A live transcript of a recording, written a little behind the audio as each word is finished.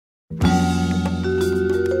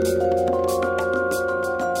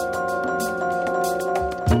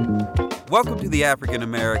Welcome to the African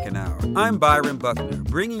American Hour. I'm Byron Buckner,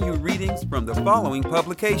 bringing you readings from the following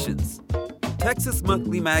publications: Texas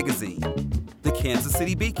Monthly Magazine, the Kansas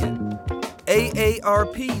City Beacon,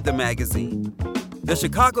 AARP the Magazine, the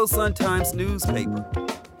Chicago Sun-Times newspaper,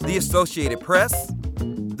 the Associated Press,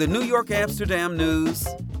 the New York Amsterdam News,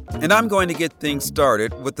 and I'm going to get things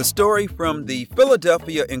started with the story from the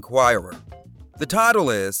Philadelphia Inquirer. The title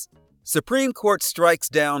is, Supreme Court Strikes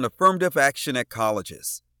Down Affirmative Action at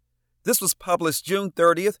Colleges. This was published June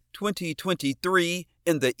 30th, 2023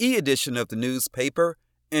 in the e-edition of the newspaper,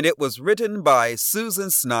 and it was written by Susan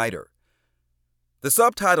Snyder. The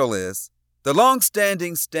subtitle is, The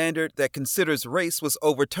Long-Standing Standard That Considers Race Was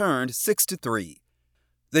Overturned 6-3.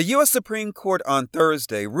 The U.S. Supreme Court on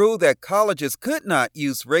Thursday ruled that colleges could not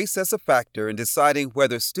use race as a factor in deciding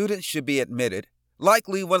whether students should be admitted,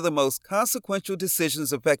 likely one of the most consequential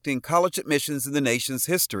decisions affecting college admissions in the nation's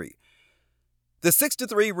history. The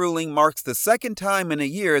 6-3 ruling marks the second time in a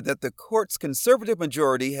year that the court's conservative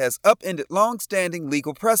majority has upended long-standing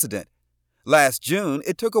legal precedent. Last June,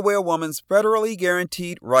 it took away a woman's federally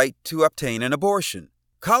guaranteed right to obtain an abortion.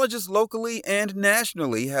 Colleges locally and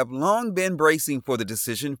nationally have long been bracing for the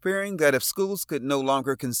decision, fearing that if schools could no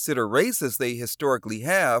longer consider race as they historically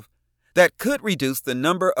have, that could reduce the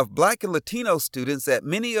number of Black and Latino students at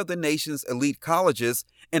many of the nation's elite colleges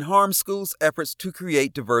and harm schools' efforts to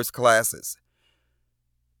create diverse classes.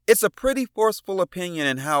 It's a pretty forceful opinion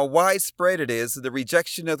in how widespread it is the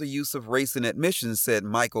rejection of the use of race in admissions, said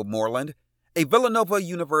Michael Moreland, a Villanova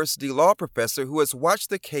University law professor who has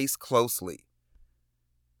watched the case closely.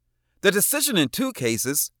 The decision in two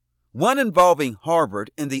cases, one involving Harvard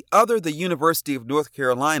and the other the University of North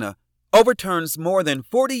Carolina, overturns more than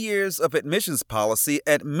 40 years of admissions policy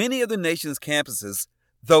at many of the nation's campuses,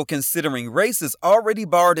 though considering race is already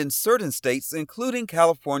barred in certain states, including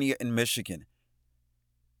California and Michigan.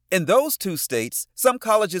 In those two states, some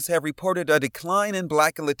colleges have reported a decline in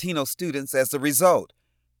Black and Latino students as a result.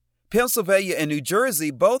 Pennsylvania and New Jersey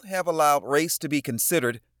both have allowed race to be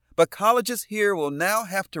considered, but colleges here will now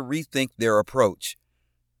have to rethink their approach.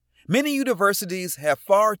 Many universities have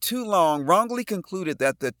far too long wrongly concluded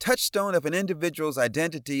that the touchstone of an individual's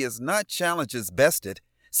identity is not challenges bested,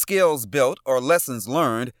 skills built, or lessons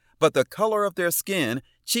learned, but the color of their skin,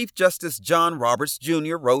 Chief Justice John Roberts,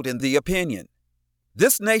 Jr. wrote in the opinion.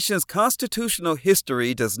 This nation's constitutional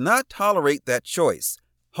history does not tolerate that choice.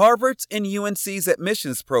 Harvard's and UNC's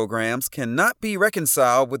admissions programs cannot be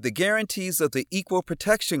reconciled with the guarantees of the Equal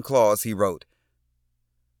Protection Clause, he wrote.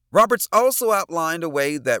 Roberts also outlined a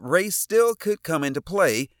way that race still could come into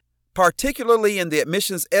play, particularly in the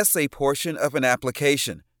admissions essay portion of an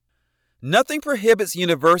application. Nothing prohibits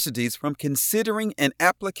universities from considering an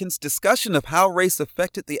applicant's discussion of how race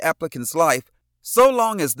affected the applicant's life, so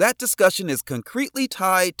long as that discussion is concretely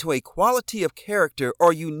tied to a quality of character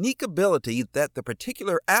or unique ability that the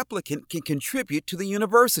particular applicant can contribute to the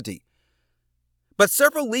university. But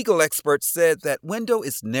several legal experts said that window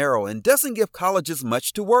is narrow and doesn't give colleges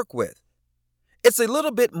much to work with. It's a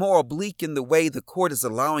little bit more oblique in the way the court is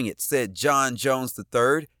allowing it, said John Jones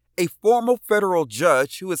III, a former federal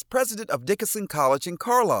judge who is president of Dickinson College in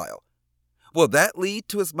Carlisle. Will that lead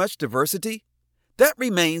to as much diversity? That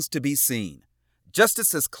remains to be seen.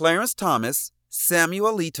 Justices Clarence Thomas,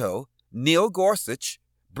 Samuel Alito, Neil Gorsuch,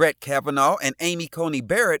 Brett Kavanaugh, and Amy Coney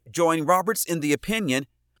Barrett join Roberts in the opinion,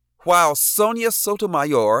 while Sonia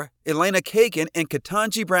Sotomayor, Elena Kagan, and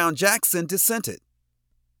Ketanji Brown Jackson dissented.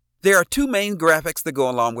 There are two main graphics that go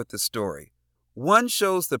along with the story. One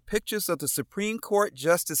shows the pictures of the Supreme Court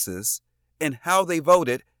justices and how they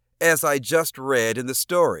voted, as I just read in the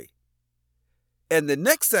story. And the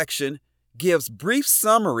next section gives brief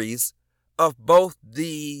summaries of both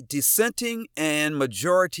the dissenting and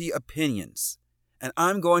majority opinions, and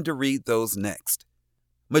I'm going to read those next.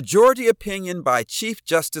 Majority opinion by Chief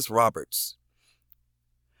Justice Roberts.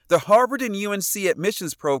 The Harvard and UNC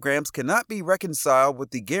admissions programs cannot be reconciled with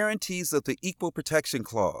the guarantees of the Equal Protection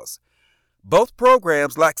Clause. Both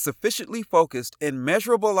programs lack sufficiently focused and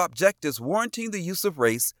measurable objectives warranting the use of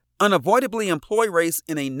race, unavoidably employ race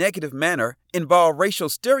in a negative manner, involve racial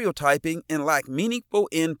stereotyping, and lack meaningful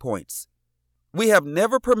endpoints. We have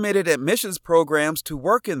never permitted admissions programs to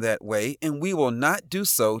work in that way, and we will not do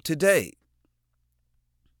so today.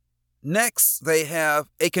 Next, they have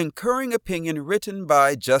a concurring opinion written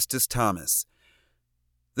by Justice Thomas.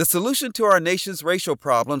 The solution to our nation's racial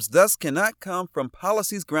problems thus cannot come from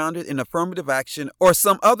policies grounded in affirmative action or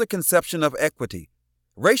some other conception of equity.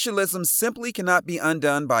 Racialism simply cannot be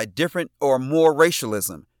undone by different or more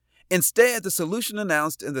racialism. Instead, the solution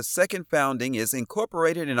announced in the second founding is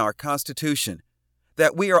incorporated in our Constitution,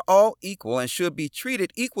 that we are all equal and should be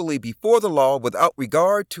treated equally before the law without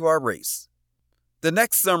regard to our race. The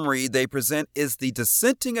next summary they present is the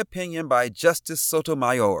dissenting opinion by Justice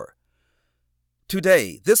Sotomayor.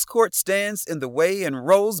 Today, this court stands in the way and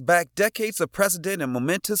rolls back decades of precedent and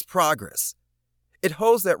momentous progress. It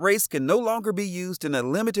holds that race can no longer be used in a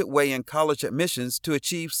limited way in college admissions to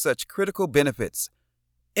achieve such critical benefits.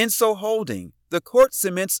 In so holding, the court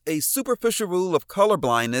cements a superficial rule of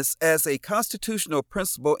colorblindness as a constitutional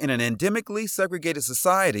principle in an endemically segregated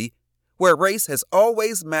society where race has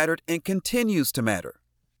always mattered and continues to matter.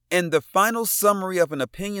 And the final summary of an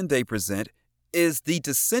opinion they present is the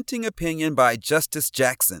dissenting opinion by Justice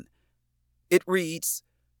Jackson. It reads,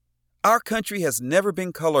 "Our country has never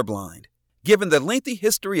been colorblind. Given the lengthy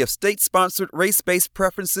history of state-sponsored race-based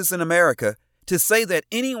preferences in America, to say that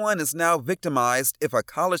anyone is now victimized if a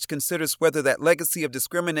college considers whether that legacy of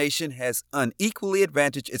discrimination has unequally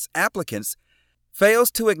advantaged its applicants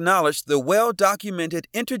fails to acknowledge the well-documented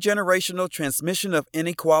intergenerational transmission of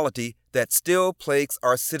inequality that still plagues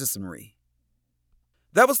our citizenry."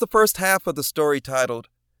 That was the first half of the story titled,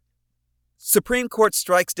 "Supreme Court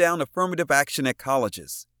Strikes Down Affirmative Action at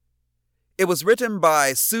Colleges." It was written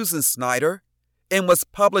by Susan Snyder and was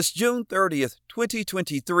published June 30th,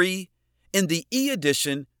 2023 in the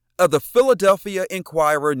e-edition of the Philadelphia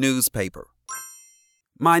Inquirer newspaper.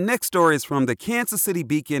 My next story is from the Kansas City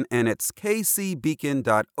Beacon and its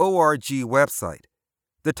kcbeacon.org website.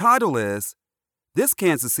 The title is, "This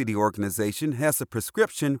Kansas City organization has a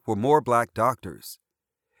prescription for more black doctors."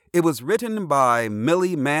 It was written by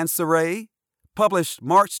Millie Mansaray, published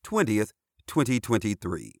March 20th,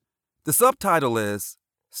 2023. The subtitle is,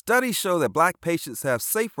 "Studies show that black patients have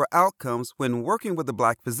safer outcomes when working with a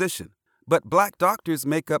black physician, but black doctors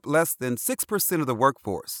make up less than 6% of the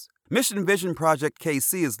workforce. Mission Vision Project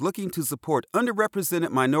KC is looking to support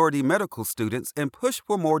underrepresented minority medical students and push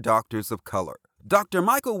for more doctors of color." Dr.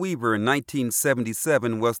 Michael Weaver in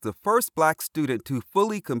 1977 was the first black student to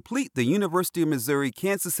fully complete the University of Missouri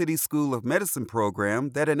Kansas City School of Medicine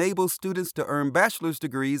program that enables students to earn bachelor's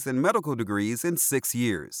degrees and medical degrees in 6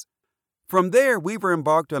 years. From there, Weaver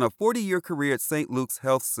embarked on a 40-year career at St. Luke's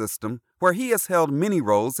Health System, where he has held many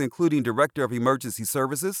roles, including Director of Emergency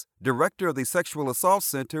Services, Director of the Sexual Assault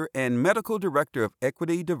Center, and Medical Director of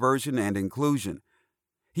Equity, Diversion, and Inclusion.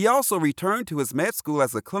 He also returned to his med school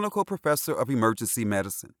as a clinical professor of emergency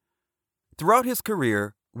medicine. Throughout his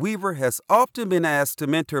career, Weaver has often been asked to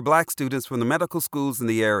mentor black students from the medical schools in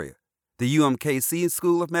the area, the UMKC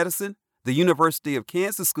School of Medicine, the University of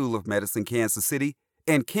Kansas School of Medicine, Kansas City,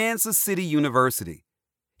 and Kansas City University.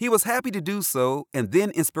 He was happy to do so, and then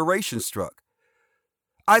inspiration struck.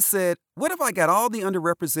 "I said, what if I got all the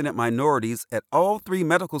underrepresented minorities at all 3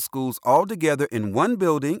 medical schools all together in one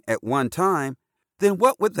building at one time? Then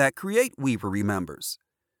what would that create?" Weaver remembers.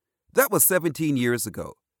 That was 17 years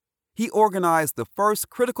ago. He organized the first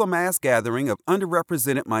critical mass gathering of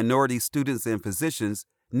underrepresented minority students and physicians,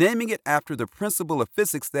 naming it after the principle of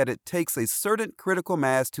physics that it takes a certain critical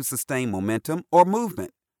mass to sustain momentum or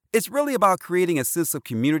movement. It's really about creating a sense of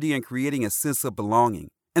community and creating a sense of belonging.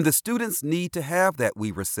 And the students need to have that,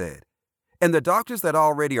 Weaver said. And the doctors that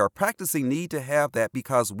already are practicing need to have that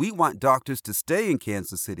because we want doctors to stay in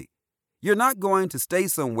Kansas City. You're not going to stay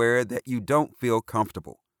somewhere that you don't feel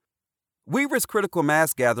comfortable. Weaver's critical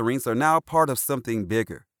mass gatherings are now part of something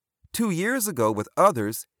bigger. 2 years ago, with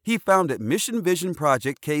others, he founded Mission Vision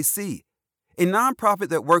Project KC, a nonprofit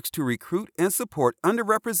that works to recruit and support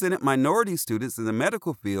underrepresented minority students in the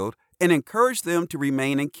medical field and encourage them to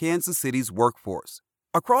remain in Kansas City's workforce.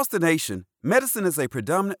 Across the nation, medicine is a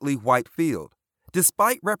predominantly white field.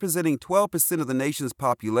 Despite representing 12% of the nation's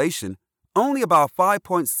population, only about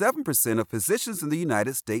 5.7% of physicians in the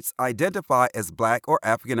United States identify as Black or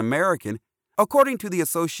African American, according to the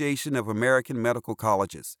Association of American Medical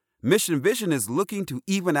Colleges. Mission Vision is looking to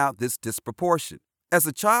even out this disproportion. As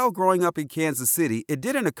a child growing up in Kansas City, it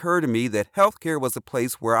didn't occur to me that healthcare was a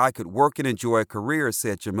place where I could work and enjoy a career,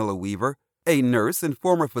 said Jamila Weaver, a nurse and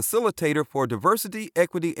former facilitator for diversity,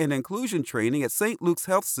 equity, and inclusion training at St. Luke's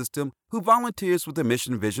Health System who volunteers with the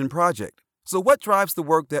Mission Vision Project. So what drives the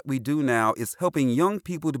work that we do now is helping young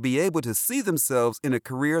people to be able to see themselves in a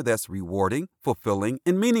career that's rewarding, fulfilling,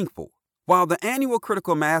 and meaningful. While the annual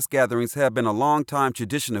critical mass gatherings have been a long-time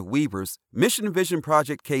tradition of Weaver's, Mission Vision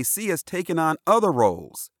Project KC has taken on other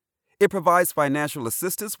roles. It provides financial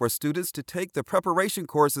assistance for students to take the preparation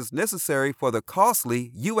courses necessary for the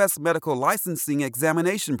costly U.S. medical licensing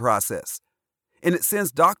examination process. And it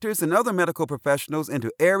sends doctors and other medical professionals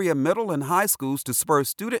into area middle and high schools to spur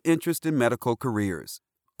student interest in medical careers.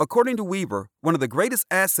 According to Weaver, one of the greatest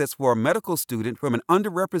assets for a medical student from an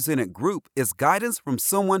underrepresented group is guidance from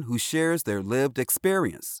someone who shares their lived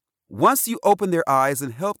experience. Once you open their eyes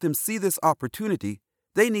and help them see this opportunity,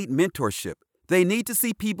 they need mentorship. They need to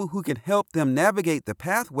see people who can help them navigate the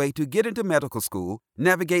pathway to get into medical school,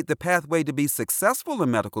 navigate the pathway to be successful in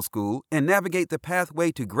medical school, and navigate the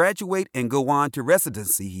pathway to graduate and go on to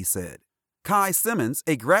residency, he said. Kai Simmons,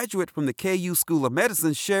 a graduate from the KU School of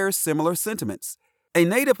Medicine, shares similar sentiments. A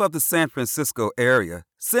native of the San Francisco area,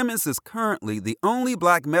 Simmons is currently the only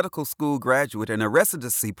Black medical school graduate in a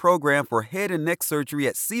residency program for head and neck surgery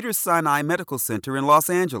at Cedars-Sinai Medical Center in Los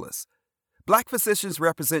Angeles. Black physicians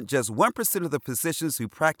represent just 1% of the physicians who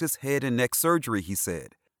practice head and neck surgery, he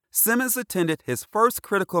said. Simmons attended his first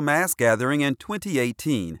critical mass gathering in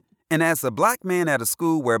 2018, and as a Black man at a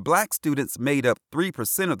school where Black students made up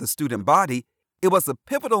 3% of the student body, it was a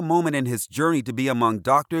pivotal moment in his journey to be among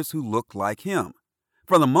doctors who looked like him.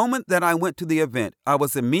 From the moment that I went to the event, I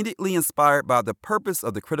was immediately inspired by the purpose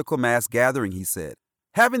of the critical mass gathering, he said.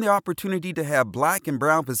 Having the opportunity to have Black and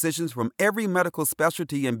brown physicians from every medical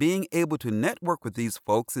specialty and being able to network with these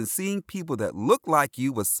folks and seeing people that look like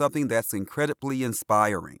you was something that's incredibly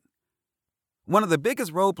inspiring. One of the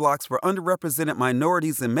biggest roadblocks for underrepresented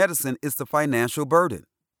minorities in medicine is the financial burden.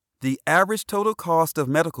 The average total cost of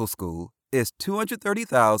medical school is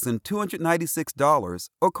 $230,296,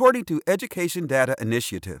 according to Education Data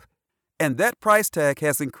Initiative. And that price tag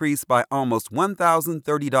has increased by almost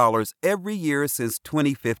 $1,030 every year since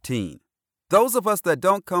 2015. Those of us that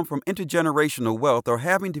don't come from intergenerational wealth are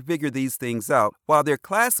having to figure these things out, while their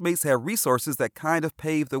classmates have resources that kind of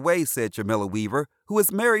pave the way, said Jamila Weaver, who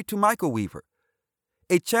is married to Michael Weaver.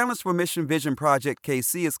 A challenge for Mission Vision Project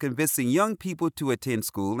KC is convincing young people to attend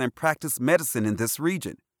school and practice medicine in this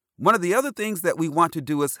region. One of the other things that we want to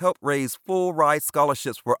do is help raise full-ride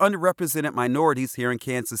scholarships for underrepresented minorities here in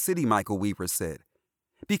Kansas City, Michael Weaver said.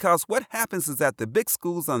 Because what happens is that the big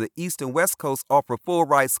schools on the East and West Coast offer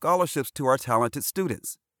full-ride scholarships to our talented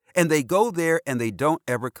students, and they go there and they don't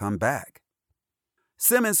ever come back.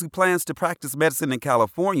 Simmons, who plans to practice medicine in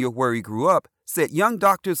California, where he grew up, said young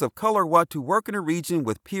doctors of color want to work in a region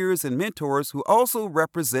with peers and mentors who also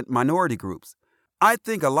represent minority groups. I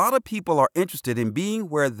think a lot of people are interested in being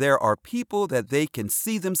where there are people that they can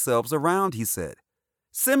see themselves around, he said.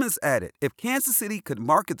 Simmons added, if Kansas City could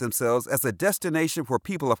market themselves as a destination for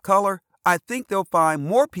people of color, I think they'll find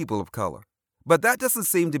more people of color. But that doesn't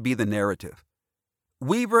seem to be the narrative.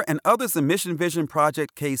 Weaver and others in Mission Vision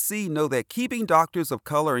Project KC know that keeping doctors of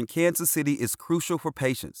color in Kansas City is crucial for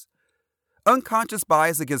patients. Unconscious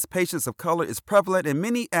bias against patients of color is prevalent in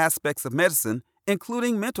many aspects of medicine,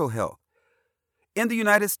 including mental health. In the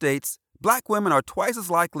United States, Black women are twice as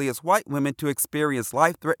likely as white women to experience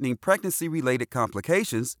life-threatening pregnancy-related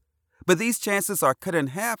complications, but these chances are cut in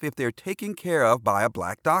half if they're taken care of by a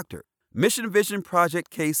Black doctor. Mission Vision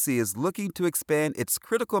Project KC is looking to expand its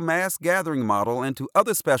critical mass gathering model into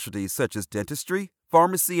other specialties such as dentistry,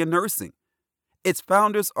 pharmacy, and nursing. Its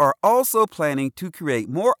founders are also planning to create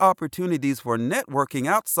more opportunities for networking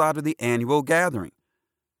outside of the annual gathering.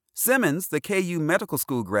 Simmons, the KU Medical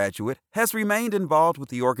School graduate, has remained involved with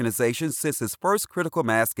the organization since his first critical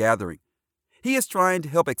mass gathering. He is trying to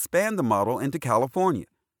help expand the model into California.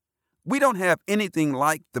 We don't have anything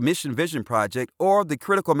like the Mission Vision Project or the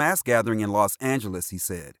critical mass gathering in Los Angeles, he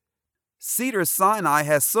said. Cedars-Sinai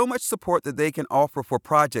has so much support that they can offer for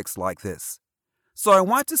projects like this. So I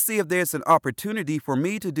want to see if there's an opportunity for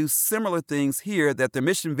me to do similar things here that the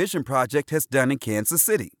Mission Vision Project has done in Kansas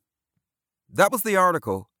City. That was the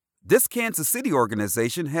article. This Kansas City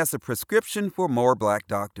organization has a prescription for more Black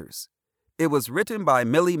doctors. It was written by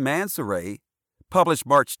Millie Mansoray, published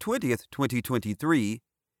March 20th, 2023,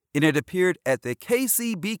 and it appeared at the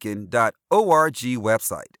kcbeacon.org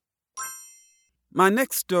website. My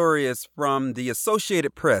next story is from the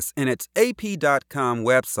Associated Press and its AP.com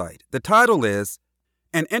website. The title is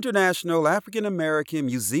An International African American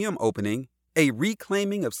Museum Opening, a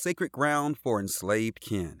Reclaiming of Sacred Ground for Enslaved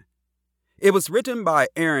Kin. It was written by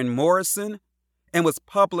Aaron Morrison and was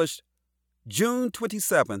published June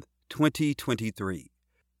 27, 2023.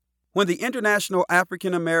 When the International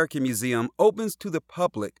African American Museum opens to the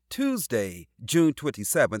public Tuesday, June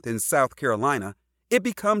 27th in South Carolina, it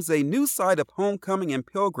becomes a new site of homecoming and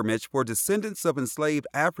pilgrimage for descendants of enslaved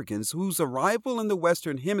Africans whose arrival in the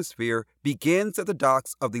Western Hemisphere begins at the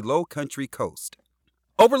docks of the Low Country coast.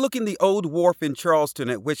 Overlooking the old wharf in Charleston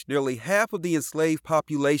at which nearly half of the enslaved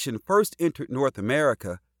population first entered North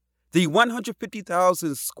America, the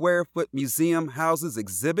 150,000 square foot museum houses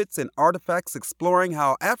exhibits and artifacts exploring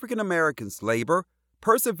how African Americans' labor,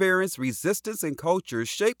 perseverance, resistance, and culture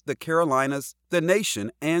shaped the Carolinas, the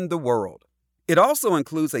nation, and the world. It also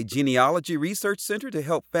includes a genealogy research center to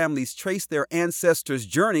help families trace their ancestors'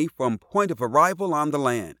 journey from point of arrival on the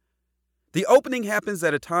land. The opening happens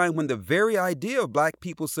at a time when the very idea of Black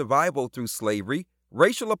people's survival through slavery,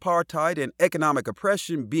 racial apartheid, and economic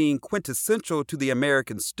oppression being quintessential to the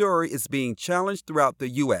American story is being challenged throughout the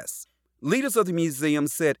U.S. Leaders of the museum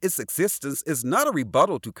said its existence is not a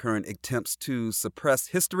rebuttal to current attempts to suppress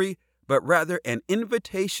history, but rather an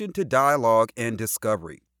invitation to dialogue and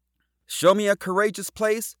discovery. Show me a courageous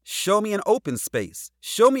place, show me an open space,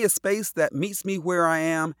 show me a space that meets me where I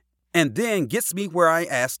am, and then gets me where I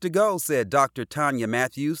asked to go, said Dr. Tanya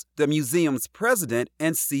Matthews, the museum's president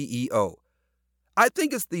and CEO. I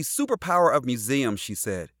think it's the superpower of museums, she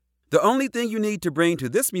said. The only thing you need to bring to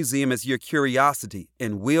this museum is your curiosity,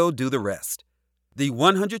 and we'll do the rest. The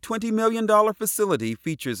 $120 million facility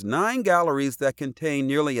features 9 galleries that contain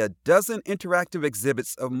nearly a dozen interactive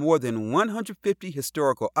exhibits of more than 150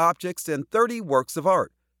 historical objects and 30 works of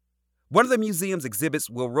art. One of the museum's exhibits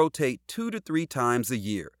will rotate 2 to 3 times a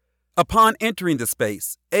year. Upon entering the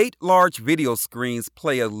space, 8 large video screens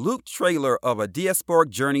play a looped trailer of a diasporic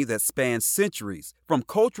journey that spans centuries, from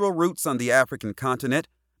cultural roots on the African continent,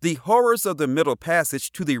 the horrors of the Middle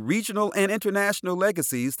Passage, to the regional and international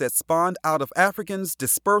legacies that spawned out of Africans'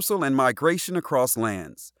 dispersal and migration across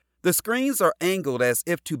lands. The screens are angled as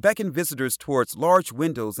if to beckon visitors towards large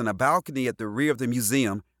windows and a balcony at the rear of the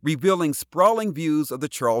museum, revealing sprawling views of the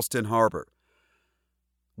Charleston Harbor.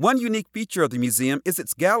 One unique feature of the museum is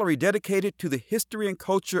its gallery dedicated to the history and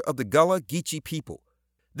culture of the Gullah Geechee people.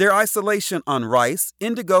 Their isolation on rice,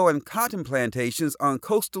 indigo, and cotton plantations on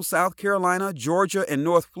coastal South Carolina, Georgia, and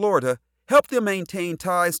North Florida helped them maintain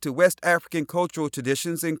ties to West African cultural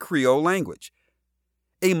traditions and Creole language.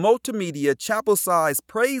 A multimedia chapel-sized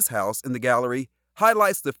praise house in the gallery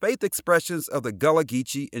highlights the faith expressions of the Gullah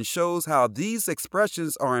Geechee and shows how these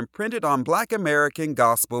expressions are imprinted on Black American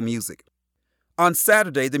gospel music. On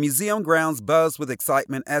Saturday, the museum grounds buzzed with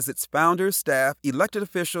excitement as its founders, staff, elected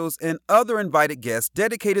officials, and other invited guests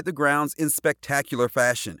dedicated the grounds in spectacular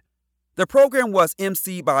fashion. The program was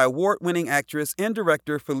emceed by award-winning actress and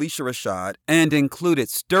director Felicia Rashad and included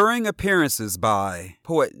stirring appearances by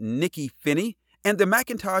poet Nikki Finney and the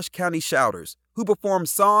McIntosh County Shouters, who performed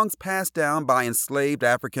songs passed down by enslaved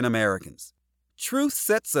African Americans. Truth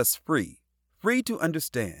sets us free, free to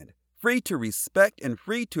understand, free to respect, and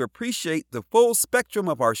free to appreciate the full spectrum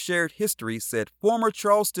of our shared history, said former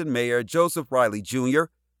Charleston Mayor Joseph Riley Jr.,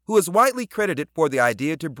 who is widely credited for the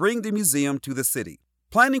idea to bring the museum to the city.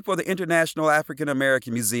 Planning for the International African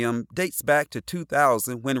American Museum dates back to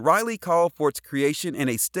 2000, when Riley called for its creation in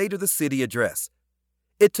a State of the City address.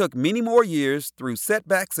 It took many more years through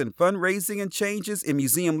setbacks in fundraising and changes in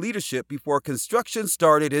museum leadership before construction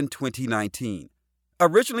started in 2019.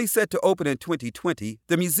 Originally set to open in 2020,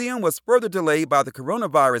 the museum was further delayed by the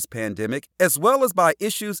coronavirus pandemic, as well as by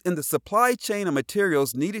issues in the supply chain of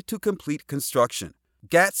materials needed to complete construction.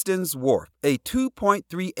 Gadsden's Wharf, a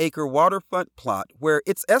 2.3-acre waterfront plot where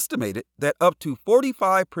it's estimated that up to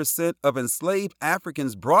 45% of enslaved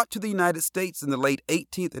Africans brought to the United States in the late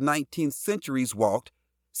 18th and 19th centuries walked,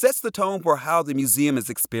 sets the tone for how the museum is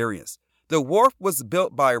experienced. The wharf was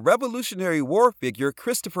built by Revolutionary War figure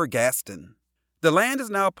Christopher Gadsden. The land is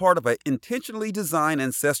now part of an intentionally designed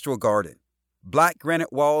ancestral garden. Black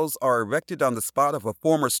granite walls are erected on the spot of a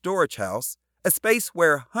former storage house, a space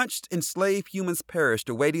where hunched enslaved humans perished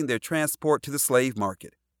awaiting their transport to the slave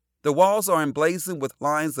market. The walls are emblazoned with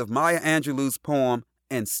lines of Maya Angelou's poem,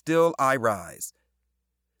 "And Still I Rise."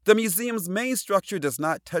 The museum's main structure does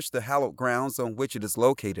not touch the hallowed grounds on which it is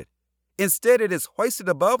located. Instead, it is hoisted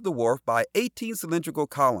above the wharf by 18 cylindrical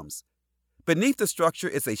columns. Beneath the structure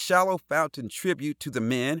is a shallow fountain tribute to the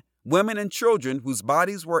men, women, and children whose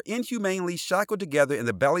bodies were inhumanely shackled together in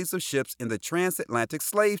the bellies of ships in the transatlantic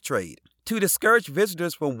slave trade. To discourage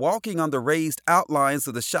visitors from walking on the raised outlines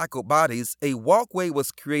of the shackled bodies, a walkway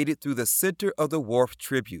was created through the center of the wharf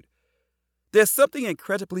tribute. There's something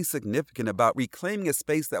incredibly significant about reclaiming a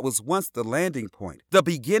space that was once the landing point, the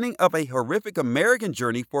beginning of a horrific American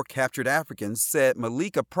journey for captured Africans, said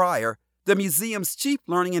Malika Pryor, the museum's chief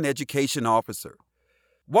learning and education officer.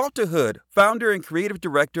 Walter Hood, founder and creative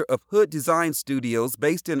director of Hood Design Studios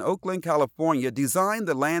based in Oakland, California, designed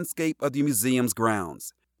the landscape of the museum's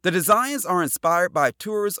grounds. The designs are inspired by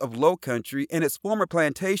tours of Low Country and its former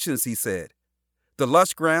plantations, he said. The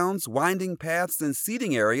lush grounds, winding paths, and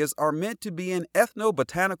seating areas are meant to be an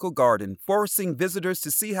ethno-botanical garden, forcing visitors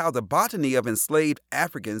to see how the botany of enslaved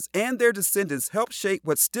Africans and their descendants helped shape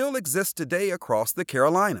what still exists today across the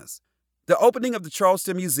Carolinas. The opening of the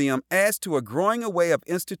Charleston Museum adds to a growing array of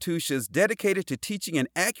institutions dedicated to teaching an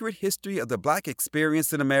accurate history of the Black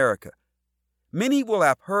experience in America. Many will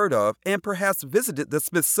have heard of and perhaps visited the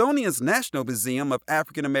Smithsonian's National Museum of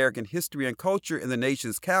African American History and Culture in the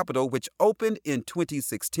nation's capital, which opened in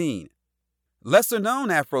 2016. Lesser-known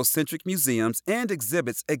Afrocentric museums and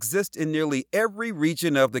exhibits exist in nearly every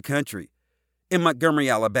region of the country. In Montgomery,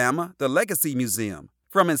 Alabama, the Legacy Museum,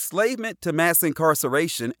 from enslavement to mass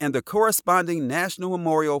incarceration, and the corresponding National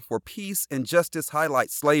Memorial for Peace and Justice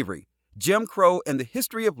highlights slavery, Jim Crow, and the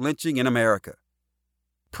history of lynching in America.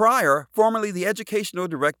 Pryor, formerly the educational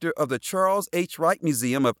director of the Charles H. Wright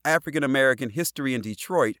Museum of African American History in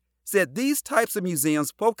Detroit, said these types of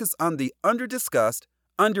museums focus on the under-discussed,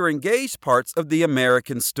 under-engaged parts of the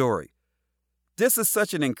American story. This is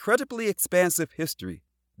such an incredibly expansive history.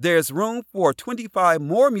 There's room for 25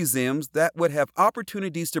 more museums that would have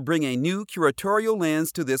opportunities to bring a new curatorial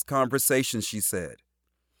lens to this conversation, she said.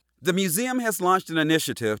 The museum has launched an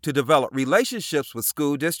initiative to develop relationships with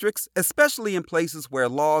school districts, especially in places where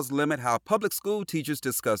laws limit how public school teachers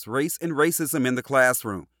discuss race and racism in the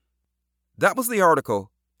classroom. That was the article,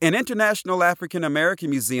 An International African American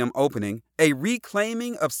Museum Opening, a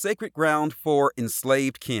Reclaiming of Sacred Ground for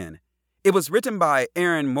Enslaved Kin. It was written by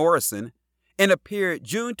Aaron Morrison and appeared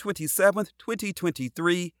June 27,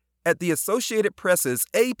 2023 at the Associated Press's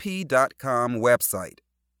AP.com website.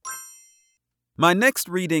 My next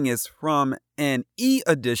reading is from an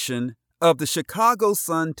e-edition of the Chicago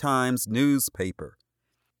Sun-Times newspaper.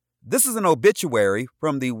 This is an obituary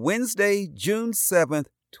from the Wednesday, June 7,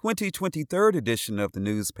 2023 edition of the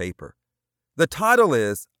newspaper. The title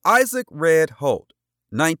is Isaac Red Holt,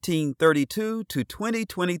 1932 to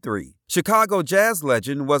 2023. Chicago jazz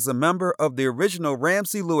legend, was a member of the original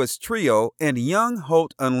Ramsey Lewis Trio and Young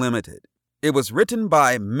Holt Unlimited. It was written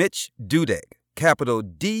by Mitch Dudek, capital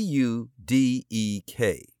D-U-D-E-K.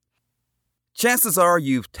 Chances are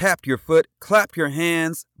you've tapped your foot, clapped your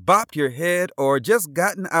hands, bopped your head, or just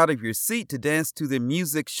gotten out of your seat to dance to the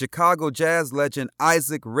music Chicago jazz legend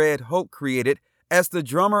Isaac Red Holt created as the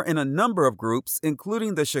drummer in a number of groups,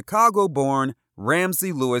 including the Chicago-born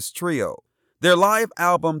Ramsey Lewis Trio. Their live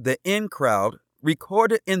album, The In Crowd,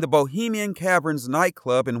 recorded in the Bohemian Caverns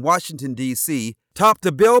nightclub in Washington, D.C., topped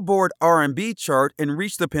the Billboard R&B chart and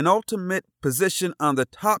reached the penultimate position on the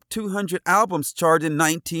Top 200 Albums chart in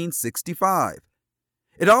 1965.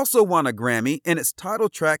 It also won a Grammy, and its title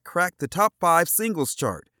track cracked the Top 5 Singles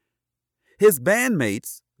chart. His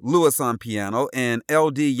bandmates, Lewis on piano and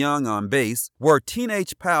L.D. Young on bass, were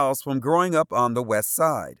teenage pals from growing up on the West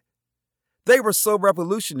Side. They were so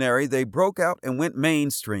revolutionary they broke out and went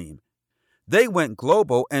mainstream. They went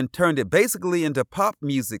global and turned it basically into pop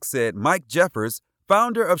music, said Mike Jeffers,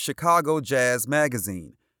 founder of Chicago Jazz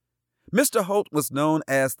Magazine. Mr. Holt was known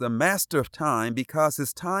as the Master of Time because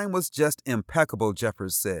his time was just impeccable,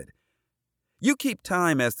 Jeffers said. You keep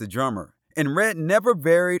time as the drummer, and Red never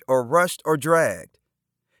varied or rushed or dragged.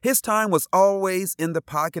 His time was always in the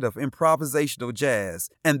pocket of improvisational jazz,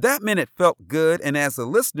 and that meant it felt good, and as a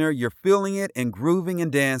listener, you're feeling it and grooving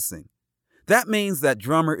and dancing. That means that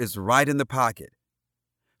drummer is right in the pocket.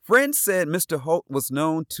 Friends said Mr. Holt was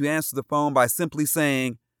known to answer the phone by simply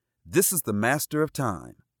saying, "This is the Master of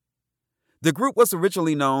Time." The group was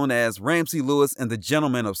originally known as Ramsey Lewis and the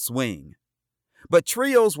Gentlemen of Swing. But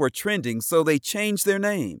trios were trending, so they changed their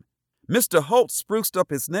name. Mr. Holt spruced up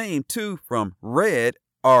his name, too, from Red,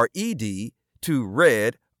 R-E-D, to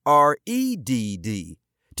Red, R-E-D-D,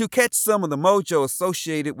 to catch some of the mojo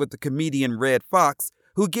associated with the comedian Red Fox,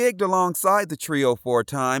 who gigged alongside the trio for a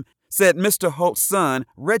time, said Mr. Holt's son,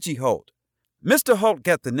 Reggie Holt. Mr. Holt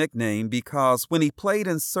got the nickname because when he played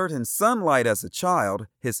in certain sunlight as a child,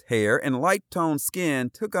 his hair and light-toned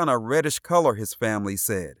skin took on a reddish color, his family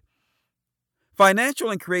said. Financial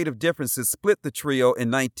and creative differences split the trio in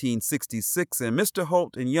 1966, and Mr.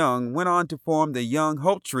 Holt and Young went on to form the Young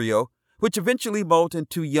Holt Trio, which eventually molded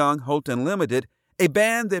into Young Holt Unlimited, a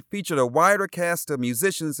band that featured a wider cast of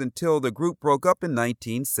musicians until the group broke up in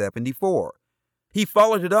 1974. He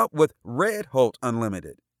followed it up with Red Holt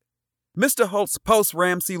Unlimited. Mr. Holt's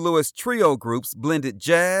post-Ramsey Lewis Trio groups blended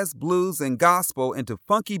jazz, blues, and gospel into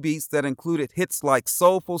funky beats that included hits like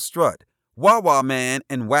Soulful Strut, Wah Wah Man,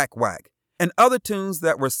 and Whack Whack, and other tunes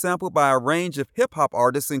that were sampled by a range of hip-hop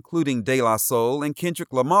artists including De La Soul and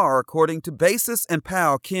Kendrick Lamar, according to bassist and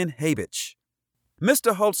pal Ken Habich.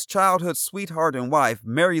 Mr. Holt's childhood sweetheart and wife,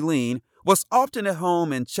 Mary Lean, was often at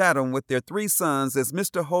home in Chatham with their 3 sons as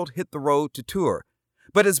Mr. Holt hit the road to tour,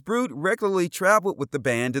 but his brood regularly traveled with the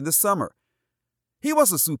band in the summer. He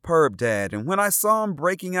was a superb dad, and when I saw him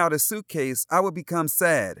breaking out his suitcase, I would become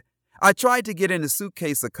sad. I tried to get in his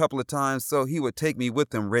suitcase a couple of times so he would take me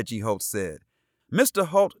with him, Reggie Holt said. Mr.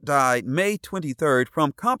 Holt died May 23rd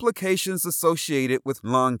from complications associated with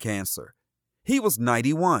lung cancer. He was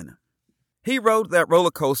 91. He rode that roller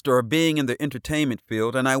coaster of being in the entertainment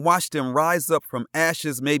field, and I watched him rise up from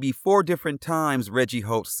ashes maybe 4 different times, Reggie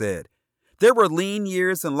Holt said. There were lean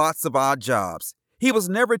years and lots of odd jobs. He was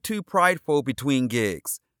never too prideful between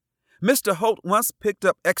gigs. Mr. Holt once picked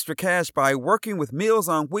up extra cash by working with Meals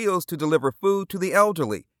on Wheels to deliver food to the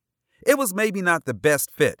elderly. It was maybe not the best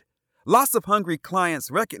fit. Lots of hungry clients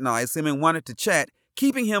recognized him and wanted to chat,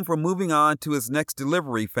 keeping him from moving on to his next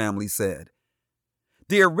delivery, family said.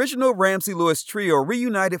 The original Ramsey Lewis trio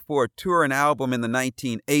reunited for a tour and album in the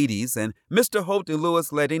 1980s, and Mr. Holt and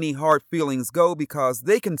Lewis let any hard feelings go because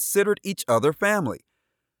they considered each other family.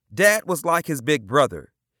 Dad was like his big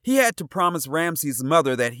brother. He had to promise Ramsey's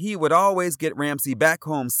mother that he would always get Ramsey back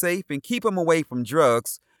home safe and keep him away from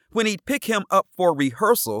drugs when he'd pick him up for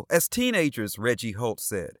rehearsal as teenagers, Reggie Holt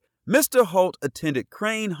said. Mr. Holt attended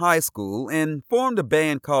Crane High School and formed a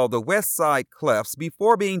band called the West Side Clefs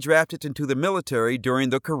before being drafted into the military during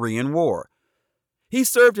the Korean War. He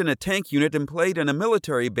served in a tank unit and played in a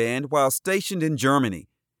military band while stationed in Germany.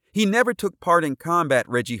 He never took part in combat,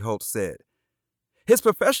 Reggie Holt said. His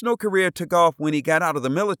professional career took off when he got out of the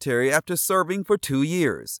military after serving for 2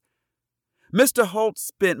 years. Mr. Holt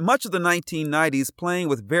spent much of the 1990s playing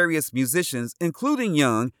with various musicians, including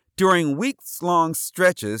Young, during weeks-long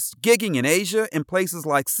stretches, gigging in Asia and places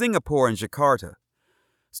like Singapore and Jakarta.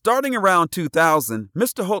 Starting around 2000,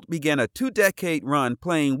 Mr. Holt began a 2-decade run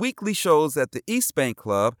playing weekly shows at the East Bank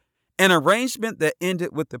Club, an arrangement that ended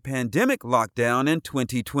with the pandemic lockdown in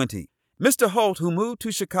 2020. Mr. Holt, who moved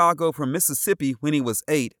to Chicago from Mississippi when he was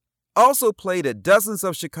 8, also played at dozens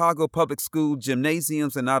of Chicago public school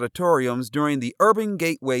gymnasiums and auditoriums during the Urban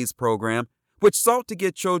Gateways program, which sought to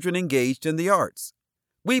get children engaged in the arts.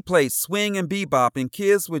 We played swing and bebop and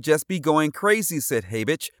kids would just be going crazy, said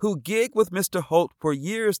Habich, who gigged with Mr. Holt for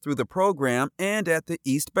years through the program and at the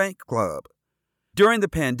East Bank Club. During the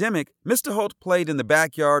pandemic, Mr. Holt played in the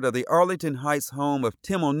backyard of the Arlington Heights home of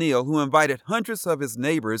Tim O'Neill, who invited hundreds of his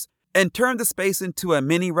neighbors and turned the space into a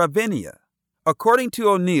mini Ravinia. According to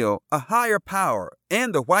O'Neill, a higher power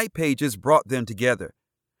and the white pages brought them together.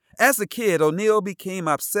 As a kid, O'Neill became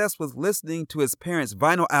obsessed with listening to his parents'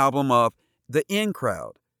 vinyl album of The In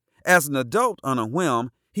Crowd. As an adult, on a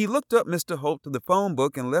whim, he looked up Mr. Holt to the phone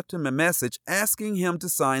book and left him a message asking him to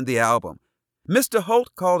sign the album. Mr.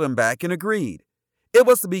 Holt called him back and agreed. It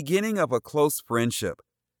was the beginning of a close friendship.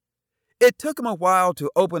 It took him a while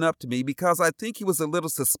to open up to me because I think he was a little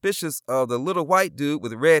suspicious of the little white dude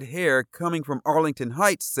with red hair coming from Arlington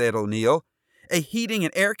Heights, said O'Neill, a heating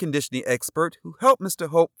and air conditioning expert who helped Mr.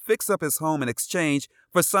 Holt fix up his home in exchange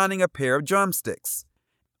for signing a pair of drumsticks.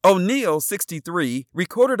 O'Neill, 63,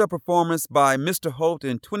 recorded a performance by Mr. Holt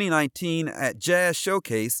in 2019 at Jazz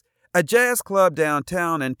Showcase, a jazz club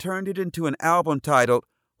downtown, and turned it into an album titled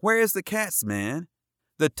Where's the Cats, Man?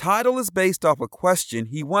 The title is based off a question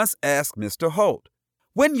he once asked Mr. Holt.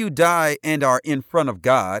 When you die and are in front of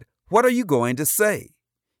God, what are you going to say?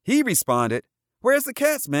 He responded, Where's the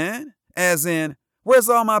cats, man? As in, where's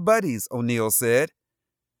all my buddies, O'Neill said.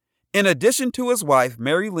 In addition to his wife,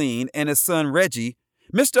 Mary Lean, and his son, Reggie,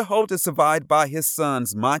 Mr. Holt is survived by his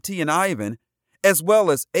sons, Monty and Ivan, as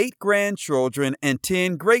well as 8 grandchildren and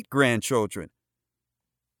 10 great-grandchildren.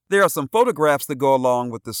 There are some photographs that go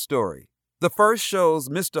along with the story. The first shows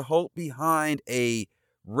Mr. Holt behind a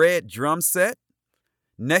red drum set.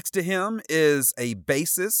 Next to him is a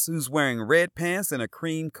bassist who's wearing red pants and a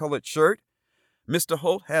cream-colored shirt. Mr.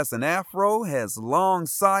 Holt has an afro, has long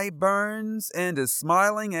sideburns, and is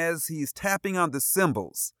smiling as he's tapping on the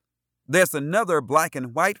cymbals. There's another black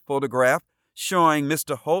and white photograph showing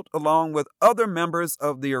Mr. Holt along with other members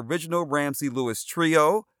of the original Ramsey Lewis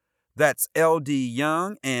trio. That's L.D.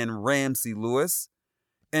 Young and Ramsey Lewis.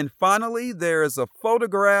 And finally, there is a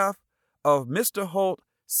photograph of Mr. Holt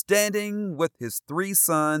standing with his 3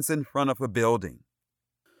 sons in front of a building.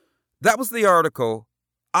 That was the article,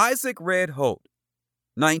 Isaac Red Holt,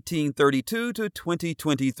 1932 to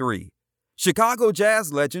 2023. Chicago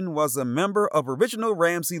jazz legend, was a member of original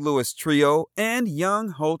Ramsey Lewis trio and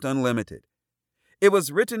Young Holt Unlimited. It was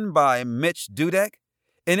written by Mitch Dudek,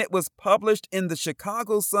 and it was published in the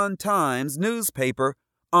Chicago Sun-Times newspaper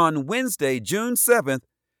on Wednesday, June 7th,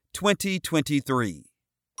 2023.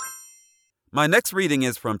 My next reading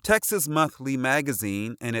is from Texas Monthly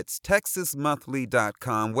Magazine and its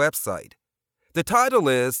texasmonthly.com website. The title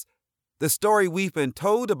is The Story We've Been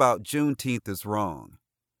Told About Juneteenth is Wrong.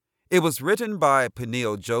 It was written by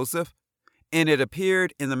Peniel Joseph and it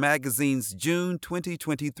appeared in the magazine's June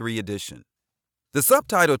 2023 edition. The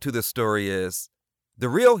subtitle to the story is, "The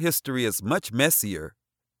Real History is Much Messier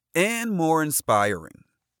and More Inspiring."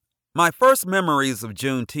 My first memories of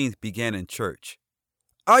Juneteenth began in church.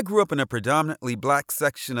 I grew up in a predominantly black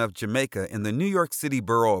section of Jamaica in the New York City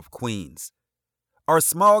borough of Queens. Our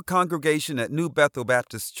small congregation at New Bethel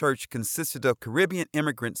Baptist Church consisted of Caribbean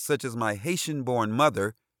immigrants such as my Haitian-born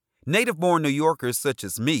mother, native-born New Yorkers such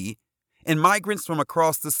as me, and migrants from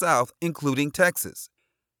across the South, including Texas.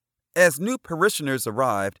 As new parishioners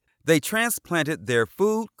arrived, they transplanted their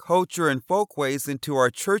food, culture, and folkways into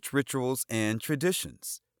our church rituals and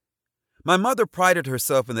traditions. My mother prided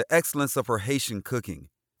herself in the excellence of her Haitian cooking,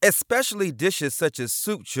 especially dishes such as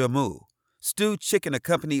soup jamu, stewed chicken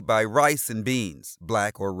accompanied by rice and beans,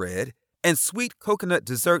 black or red, and sweet coconut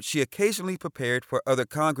dessert she occasionally prepared for other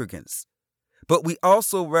congregants. But we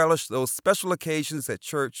also relished those special occasions at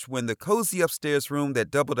church when the cozy upstairs room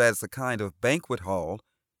that doubled as a kind of banquet hall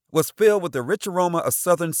was filled with the rich aroma of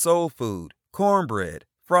Southern soul food, cornbread,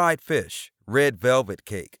 fried fish, red velvet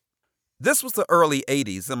cake. This was the early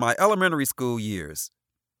 80s in my elementary school years.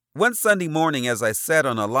 One Sunday morning, as I sat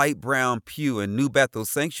on a light brown pew in New Bethel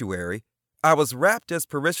Sanctuary, I was rapt as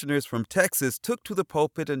parishioners from Texas took to the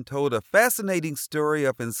pulpit and told a fascinating story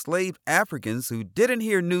of enslaved Africans who didn't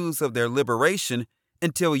hear news of their liberation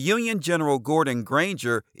until Union General Gordon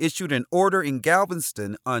Granger issued an order in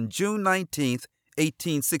Galveston on June 19,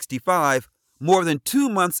 1865, more than 2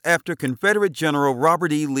 months after Confederate General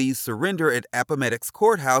Robert E. Lee's surrender at Appomattox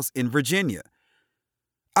Courthouse in Virginia.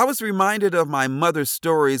 I was reminded of my mother's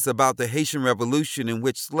stories about the Haitian Revolution in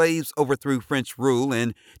which slaves overthrew French rule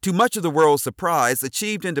and, to much of the world's surprise,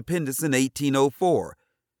 achieved independence in 1804.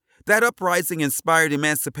 That uprising inspired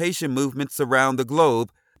emancipation movements around the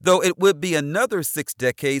globe, though it would be another 6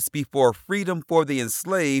 decades before freedom for the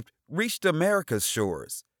enslaved reached America's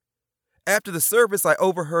shores. After the service, I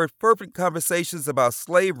overheard fervent conversations about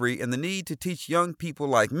slavery and the need to teach young people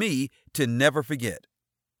like me to never forget.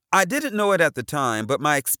 I didn't know it at the time, but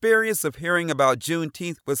my experience of hearing about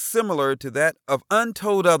Juneteenth was similar to that of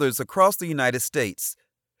untold others across the United States.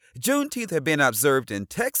 Juneteenth had been observed in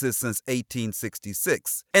Texas since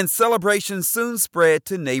 1866, and celebrations soon spread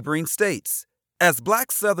to neighboring states. As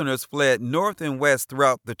black Southerners fled north and west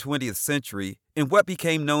throughout the 20th century, in what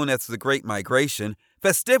became known as the Great Migration,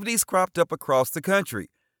 festivities cropped up across the country.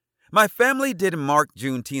 My family didn't mark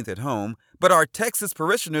Juneteenth at home, but our Texas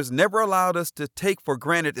parishioners never allowed us to take for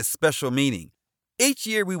granted its special meaning. Each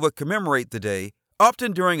year we would commemorate the day,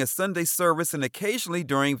 often during a Sunday service and occasionally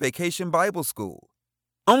during vacation Bible school.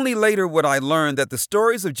 Only later would I learn that the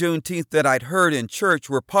stories of Juneteenth that I'd heard in church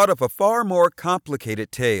were part of a far more complicated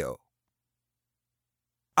tale.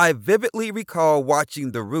 I vividly recall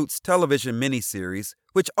watching the Roots television miniseries,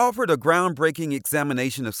 which offered a groundbreaking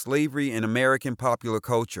examination of slavery in American popular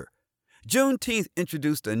culture. Juneteenth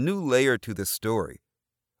introduced a new layer to this story.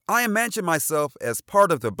 I imagine myself as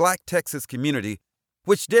part of the Black Texas community,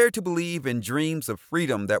 which dared to believe in dreams of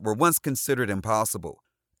freedom that were once considered impossible.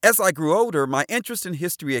 As I grew older, my interest in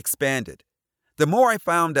history expanded. The more I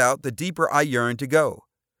found out, the deeper I yearned to go.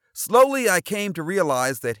 Slowly, I came to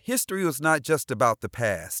realize that history was not just about the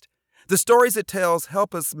past. The stories it tells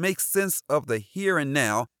help us make sense of the here and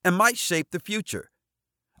now and might shape the future.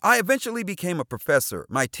 I eventually became a professor,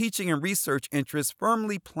 my teaching and research interests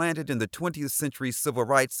firmly planted in the 20th century civil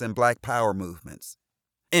rights and Black Power movements.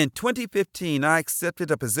 In 2015, I accepted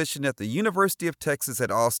a position at the University of Texas at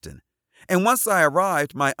Austin, and once I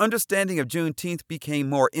arrived, my understanding of Juneteenth became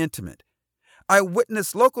more intimate. I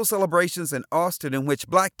witnessed local celebrations in Austin in which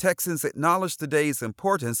Black Texans acknowledged the day's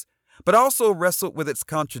importance, but also wrestled with its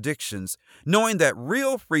contradictions, knowing that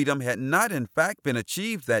real freedom had not in fact been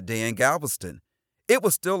achieved that day in Galveston. It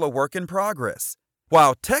was still a work in progress.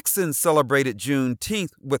 While Texans celebrated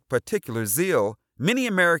Juneteenth with particular zeal, many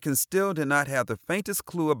Americans still did not have the faintest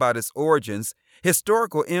clue about its origins,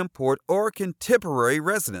 historical import, or contemporary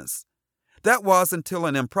resonance. That was until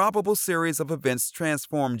an improbable series of events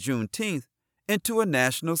transformed Juneteenth into a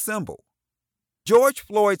national symbol. George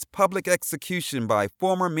Floyd's public execution by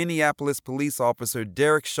former Minneapolis police officer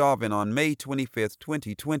Derek Chauvin on May 25,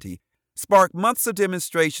 2020, sparked months of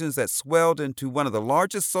demonstrations that swelled into one of the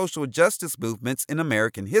largest social justice movements in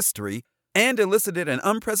American history and elicited an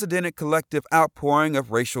unprecedented collective outpouring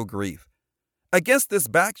of racial grief. Against this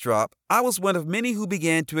backdrop, I was one of many who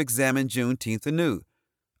began to examine Juneteenth anew.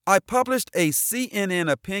 I published a CNN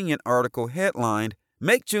opinion article headlined,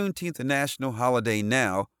 "Make Juneteenth a National Holiday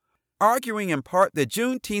Now," arguing in part that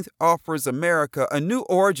Juneteenth offers America a new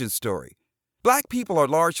origin story. Black people are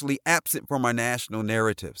largely absent from our national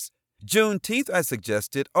narratives. Juneteenth, I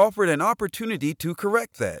suggested, offered an opportunity to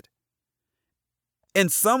correct that. In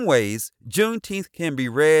some ways, Juneteenth can be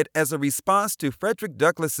read as a response to Frederick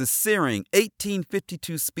Douglass's searing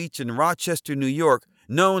 1852 speech in Rochester, New York,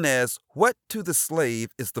 known as What to the Slave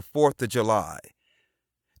is the 4th of July.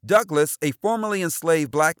 Douglass, a formerly enslaved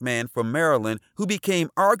black man from Maryland who became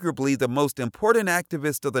arguably the most important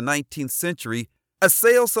activist of the 19th century,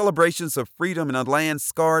 assailed celebrations of freedom in a land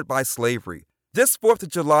scarred by slavery. "This 4th of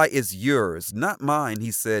July is yours, not mine,"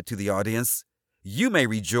 he said to the audience. "You may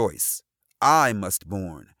rejoice. I must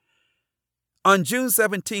mourn." On June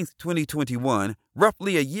 17, 2021,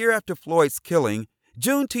 roughly a year after Floyd's killing,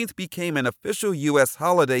 Juneteenth became an official U.S.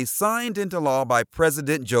 holiday signed into law by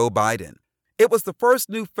President Joe Biden. It was the first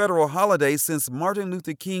new federal holiday since Martin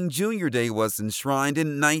Luther King Jr. Day was enshrined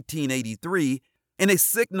in 1983, and a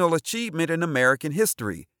signal achievement in American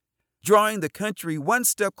history, drawing the country one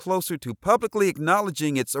step closer to publicly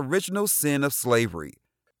acknowledging its original sin of slavery.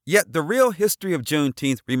 Yet the real history of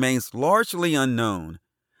Juneteenth remains largely unknown.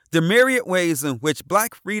 The myriad ways in which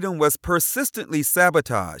black freedom was persistently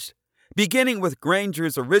sabotaged, beginning with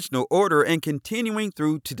Granger's original order and continuing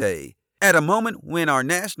through today, at a moment when our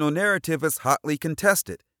national narrative is hotly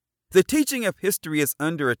contested. The teaching of history is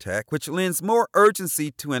under attack, which lends more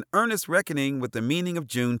urgency to an earnest reckoning with the meaning of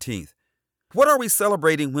Juneteenth. What are we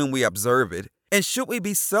celebrating when we observe it, and should we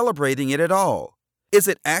be celebrating it at all? Is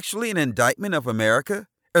it actually an indictment of America,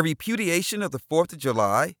 a repudiation of the 4th of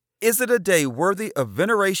July? Is it a day worthy of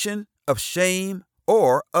veneration, of shame,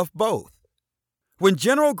 or of both? When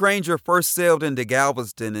General Granger first sailed into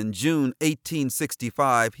Galveston in June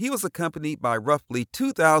 1865, he was accompanied by roughly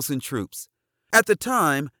 2,000 troops. At the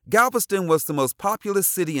time, Galveston was the most populous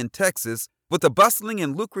city in Texas, with a bustling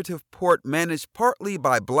and lucrative port managed partly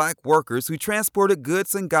by black workers who transported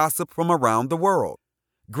goods and gossip from around the world.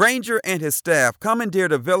 Granger and his staff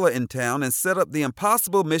commandeered a villa in town and set up the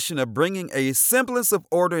impossible mission of bringing a semblance of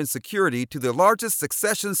order and security to the largest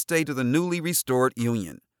secession state of the newly restored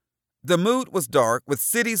Union. The mood was dark, with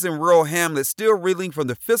cities and rural hamlets still reeling from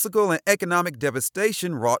the physical and economic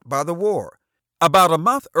devastation wrought by the war. About a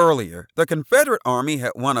month earlier, the Confederate Army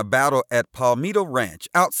had won a battle at Palmetto Ranch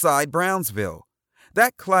outside Brownsville.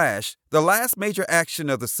 That clash, the last major action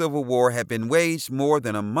of the Civil War, had been waged more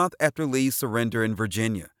than a month after Lee's surrender in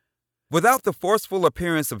Virginia. Without the forceful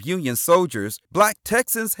appearance of Union soldiers, black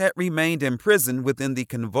Texans had remained imprisoned within the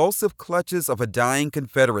convulsive clutches of a dying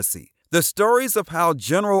Confederacy. The stories of how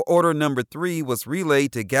General Order No. 3 was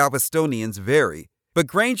relayed to Galvestonians vary, but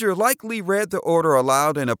Granger likely read the order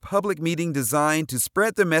aloud in a public meeting designed to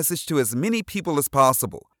spread the message to as many people as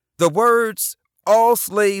possible. The words, "All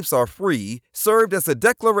slaves are free," served as a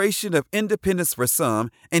declaration of independence for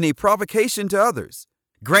some and a provocation to others.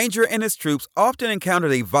 Granger and his troops often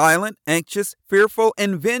encountered a violent, anxious, fearful,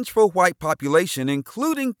 and vengeful white population,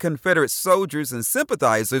 including Confederate soldiers and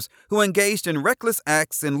sympathizers who engaged in reckless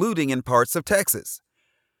acts and looting in parts of Texas.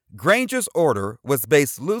 Granger's order was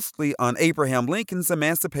based loosely on Abraham Lincoln's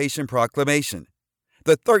Emancipation Proclamation.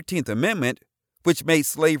 The 13th Amendment, which made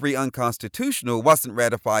slavery unconstitutional, wasn't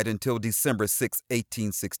ratified until December 6,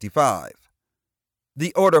 1865.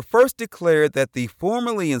 The order first declared that the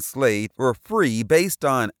formerly enslaved were free based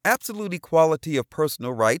on absolute equality of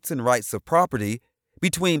personal rights and rights of property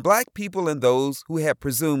between black people and those who had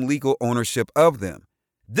presumed legal ownership of them.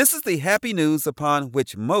 This is the happy news upon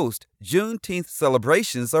which most Juneteenth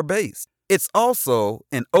celebrations are based. It's also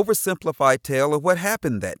an oversimplified tale of what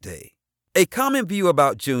happened that day. A common view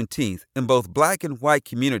about Juneteenth in both black and white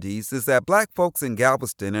communities is that black folks in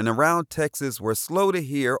Galveston and around Texas were slow to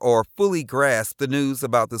hear or fully grasp the news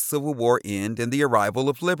about the Civil War end and the arrival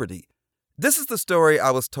of liberty. This is the story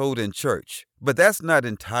I was told in church, but that's not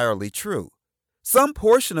entirely true. Some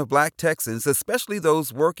portion of black Texans, especially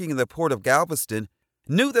those working in the port of Galveston,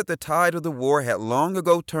 knew that the tide of the war had long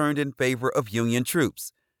ago turned in favor of Union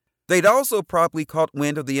troops. They'd also probably caught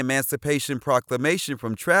wind of the Emancipation Proclamation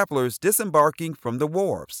from travelers disembarking from the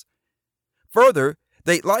wharves. Further,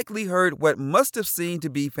 they'd likely heard what must have seemed to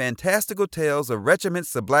be fantastical tales of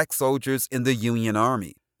regiments of black soldiers in the Union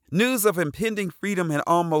Army. News of impending freedom had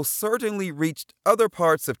almost certainly reached other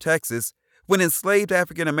parts of Texas when enslaved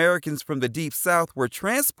African Americans from the Deep South were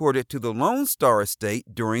transported to the Lone Star Estate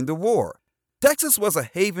during the war. Texas was a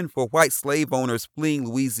haven for white slave owners fleeing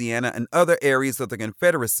Louisiana and other areas of the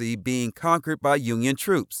Confederacy being conquered by Union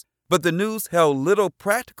troops, but the news held little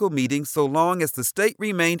practical meaning so long as the state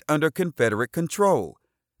remained under Confederate control.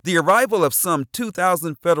 The arrival of some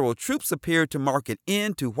 2,000 federal troops appeared to mark an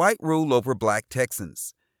end to white rule over black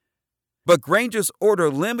Texans. But Granger's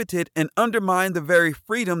order limited and undermined the very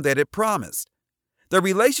freedom that it promised. The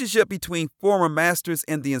relationship between former masters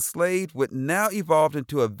and the enslaved would now evolve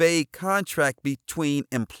into a vague contract between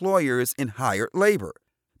employers and hired labor.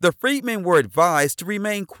 The freedmen were advised to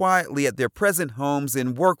remain quietly at their present homes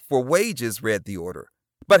and work for wages, read the order.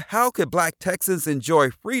 But how could black Texans enjoy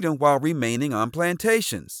freedom while remaining on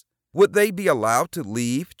plantations? Would they be allowed to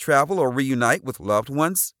leave, travel, or reunite with loved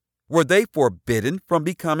ones? Were they forbidden from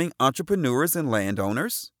becoming entrepreneurs and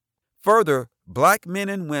landowners? Further, black men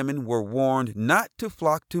and women were warned not to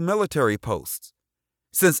flock to military posts.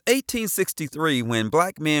 Since 1863, when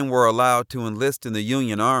black men were allowed to enlist in the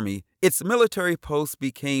Union Army, its military posts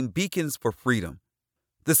became beacons for freedom.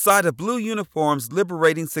 The sight of blue uniforms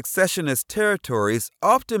liberating secessionist territories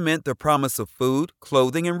often meant the promise of food,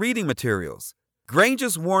 clothing, and reading materials.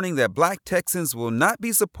 Granger's warning that black Texans will not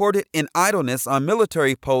be supported in idleness on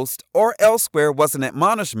military posts or elsewhere was an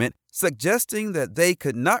admonishment suggesting that they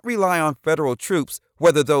could not rely on federal troops,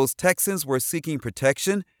 whether those Texans were seeking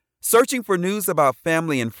protection, searching for news about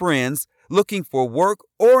family and friends, looking for work,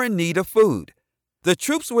 or in need of food. The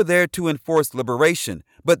troops were there to enforce liberation,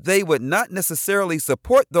 but they would not necessarily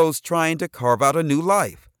support those trying to carve out a new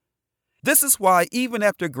life. This is why, even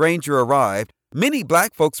after Granger arrived, many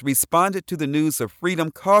black folks responded to the news of freedom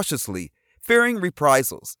cautiously, fearing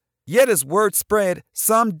reprisals. Yet as word spread,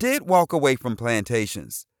 some did walk away from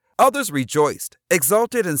plantations. Others rejoiced,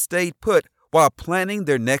 exulted, and stayed put while planning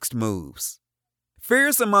their next moves.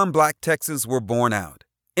 Fears among black Texans were borne out.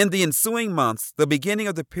 In the ensuing months, the beginning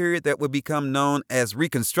of the period that would become known as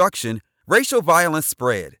Reconstruction, racial violence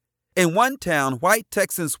spread. In one town, white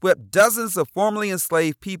Texans whipped dozens of formerly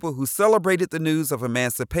enslaved people who celebrated the news of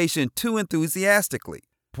emancipation too enthusiastically.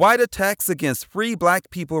 White attacks against free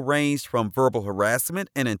black people ranged from verbal harassment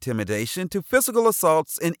and intimidation to physical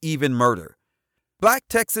assaults and even murder. Black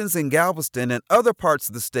Texans in Galveston and other parts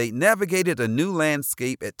of the state navigated a new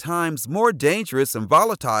landscape at times more dangerous and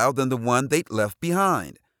volatile than the one they'd left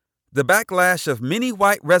behind. The backlash of many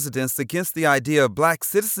white residents against the idea of black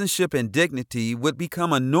citizenship and dignity would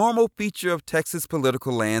become a normal feature of Texas'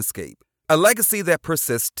 political landscape, a legacy that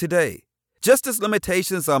persists today. Just as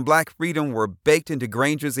limitations on black freedom were baked into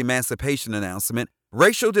Granger's emancipation announcement,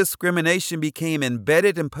 racial discrimination became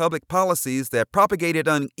embedded in public policies that propagated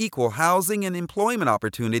unequal housing and employment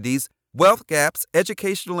opportunities, wealth gaps,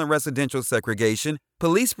 educational and residential segregation,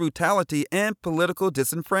 police brutality, and political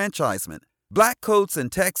disenfranchisement. Black codes in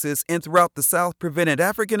Texas and throughout the South prevented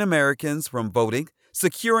African Americans from voting,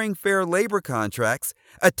 securing fair labor contracts,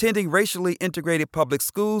 attending racially integrated public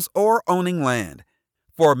schools, or owning land.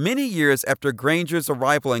 For many years after Granger's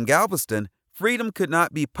arrival in Galveston, freedom could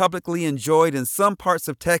not be publicly enjoyed in some parts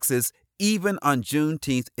of Texas, even on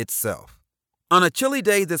Juneteenth itself. On a chilly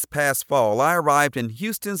day this past fall, I arrived in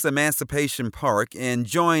Houston's Emancipation Park and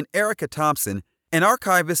joined Erica Thompson, an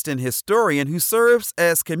archivist and historian who serves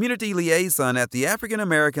as community liaison at the African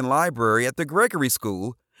American Library at the Gregory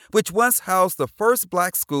School, which once housed the first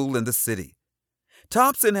black school in the city.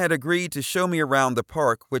 Thompson had agreed to show me around the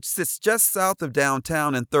park, which sits just south of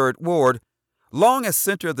downtown in 3rd Ward, long as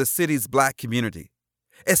center of the city's black community.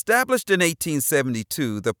 Established in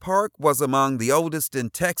 1872, the park was among the oldest in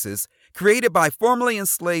Texas, created by formerly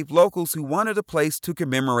enslaved locals who wanted a place to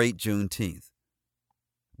commemorate Juneteenth.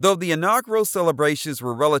 Though the inaugural celebrations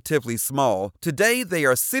were relatively small, today they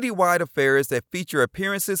are citywide affairs that feature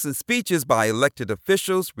appearances and speeches by elected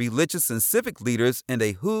officials, religious and civic leaders, and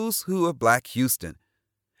a who's who of Black Houston.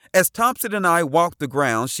 As Thompson and I walked the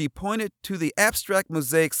grounds, she pointed to the abstract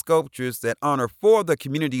mosaic sculptures that honor 4 of the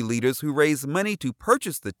community leaders who raised money to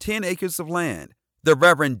purchase the 10 acres of land: the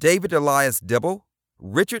Reverend David Elias Dibble,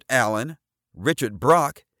 Richard Allen, Richard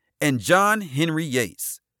Brock, and John Henry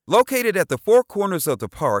Yates. Located at the 4 corners of the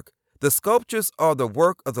park, the sculptures are the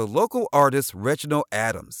work of the local artist Reginald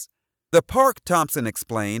Adams. The park, Thompson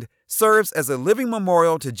explained, serves as a living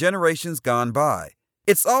memorial to generations gone by.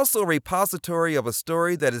 It's also a repository of a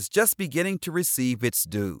story that is just beginning to receive its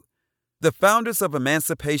due. The founders of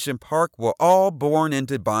Emancipation Park were all born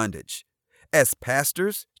into bondage. As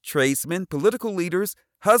pastors, tradesmen, political leaders,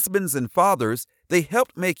 husbands, and fathers, they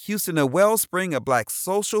helped make Houston a wellspring of black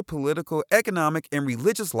social, political, economic, and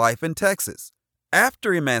religious life in Texas.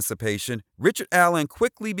 After emancipation, Richard Allen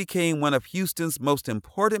quickly became one of Houston's most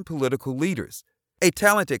important political leaders. A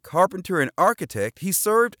talented carpenter and architect, he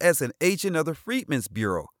served as an agent of the Freedmen's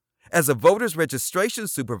Bureau, as a voter's registration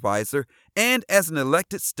supervisor, and as an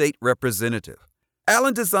elected state representative.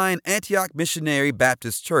 Allen designed Antioch Missionary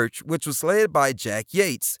Baptist Church, which was led by Jack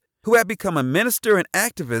Yates, who had become a minister and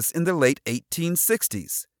activist in the late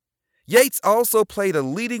 1860s. Yates also played a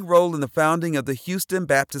leading role in the founding of the Houston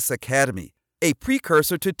Baptist Academy, a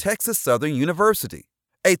precursor to Texas Southern University.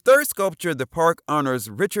 A third sculpture in the park honors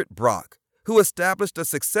Richard Brock, who established a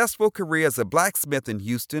successful career as a blacksmith in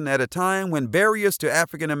Houston at a time when barriers to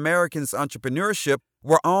African Americans' entrepreneurship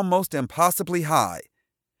were almost impossibly high.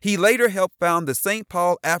 He later helped found the St.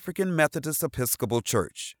 Paul African Methodist Episcopal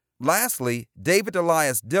Church. Lastly, David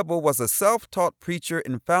Elias Dibble was a self-taught preacher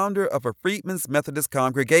and founder of a Freedmen's Methodist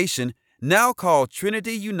congregation, now called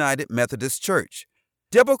Trinity United Methodist Church.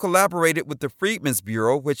 Dibble collaborated with the Freedmen's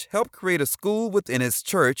Bureau, which helped create a school within his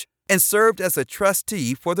church, and served as a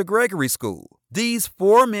trustee for the Gregory School. These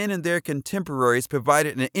four men and their contemporaries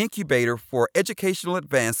provided an incubator for educational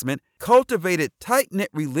advancement, cultivated tight-knit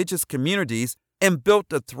religious communities, and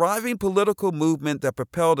built a thriving political movement that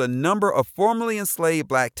propelled a number of formerly enslaved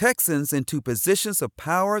Black Texans into positions of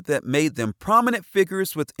power that made them prominent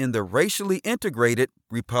figures within the racially integrated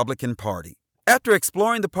Republican Party. After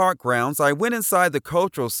exploring the park grounds, I went inside the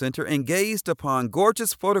Cultural Center and gazed upon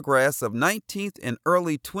gorgeous photographs of 19th and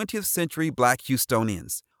early 20th century Black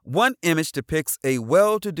Houstonians. One image depicts a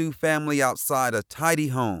well-to-do family outside a tidy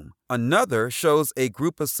home. Another shows a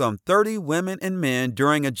group of some 30 women and men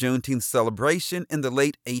during a Juneteenth celebration in the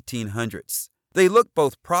late 1800s. They look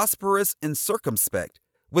both prosperous and circumspect,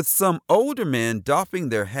 with some older men doffing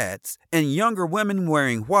their hats and younger women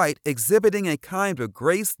wearing white, exhibiting a kind of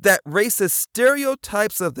grace that racist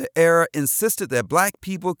stereotypes of the era insisted that Black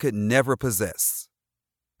people could never possess.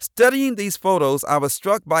 Studying these photos, I was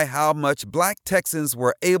struck by how much Black Texans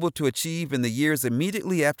were able to achieve in the years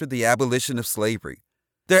immediately after the abolition of slavery.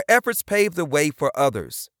 Their efforts paved the way for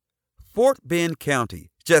others. Fort Bend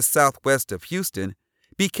County, just southwest of Houston,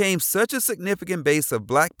 became such a significant base of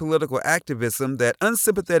Black political activism that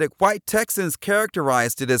unsympathetic white Texans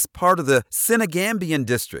characterized it as part of the Senegambian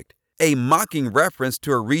District, a mocking reference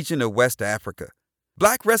to a region of West Africa.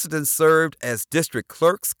 Black residents served as district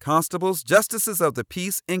clerks, constables, justices of the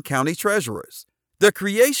peace, and county treasurers. The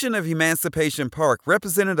creation of Emancipation Park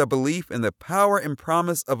represented a belief in the power and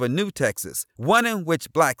promise of a new Texas, one in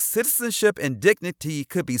which Black citizenship and dignity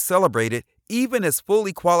could be celebrated even as full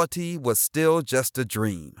equality was still just a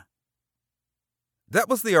dream. That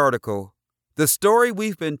was the article. The story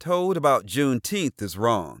we've been told about Juneteenth is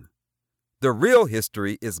wrong. The real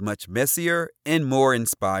history is much messier and more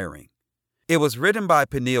inspiring. It was written by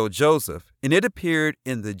Peniel Joseph, and it appeared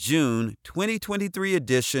in the June 2023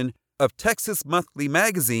 edition of Texas Monthly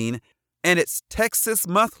Magazine and its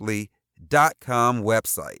texasmonthly.com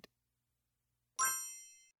website.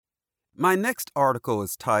 My next article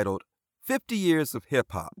is titled 50 Years of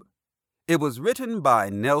Hip Hop. It was written by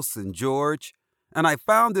Nelson George, and I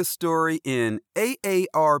found this story in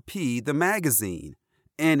AARP the magazine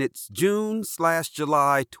and its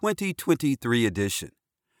June/July 2023 edition.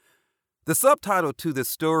 The subtitle to this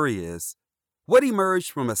story is, What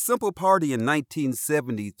Emerged from a Simple Party in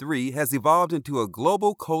 1973 Has Evolved into a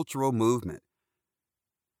Global Cultural Movement.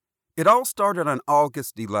 It all started on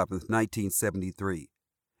August 11, 1973.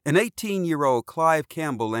 An 18-year-old Clive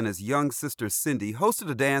Campbell and his young sister Cindy hosted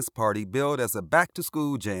a dance party billed as a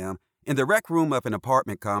back-to-school jam in the rec room of an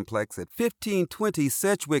apartment complex at 1520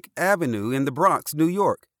 Sedgwick Avenue in the Bronx, New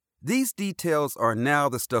York. These details are now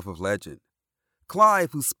the stuff of legend.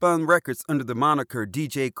 Clive, who spun records under the moniker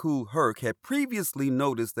DJ Kool Herc, had previously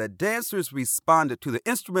noticed that dancers responded to the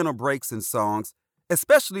instrumental breaks in songs,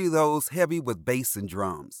 especially those heavy with bass and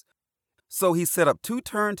drums. So he set up two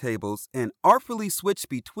turntables and artfully switched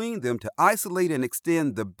between them to isolate and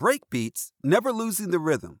extend the break beats, never losing the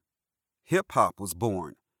rhythm. Hip-hop was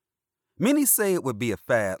born. Many say it would be a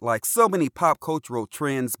fad, like so many pop cultural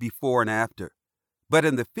trends before and after. But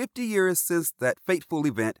in the 50 years since that fateful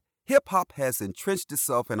event, hip-hop has entrenched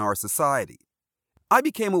itself in our society. I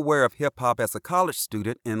became aware of hip-hop as a college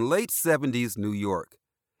student in late 70s New York.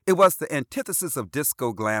 It was the antithesis of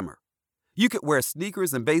disco glamour. You could wear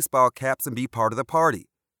sneakers and baseball caps and be part of the party.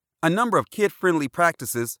 A number of kid-friendly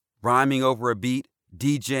practices, rhyming over a beat,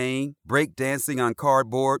 DJing, break-dancing on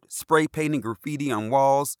cardboard, spray painting graffiti on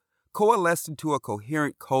walls, coalesced into a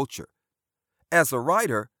coherent culture. As a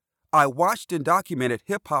writer, I watched and documented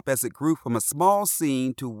hip-hop as it grew from a small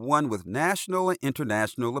scene to one with national and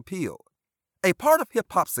international appeal. A part of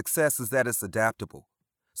hip-hop's success is that it's adaptable.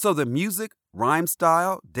 So the music, rhyme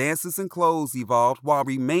style, dances, and clothes evolved while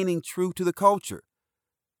remaining true to the culture.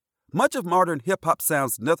 Much of modern hip-hop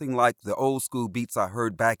sounds nothing like the old-school beats I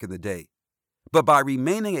heard back in the day. But by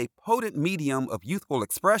remaining a potent medium of youthful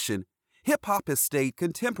expression, hip-hop has stayed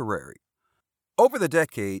contemporary. Over the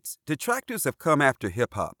decades, detractors have come after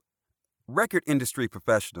hip-hop. Record industry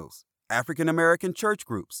professionals, African American church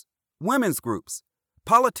groups, women's groups,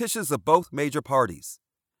 politicians of both major parties.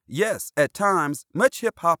 Yes, at times, much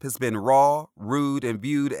hip-hop has been raw, rude, and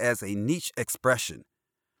viewed as a niche expression.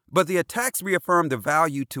 But the attacks reaffirmed the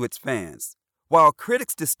value to its fans. While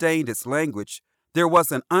critics disdained its language, there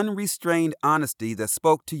was an unrestrained honesty that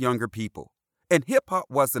spoke to younger people. And hip-hop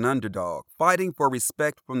was an underdog, fighting for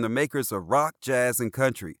respect from the makers of rock, jazz, and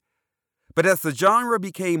country. But as the genre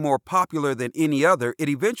became more popular than any other, it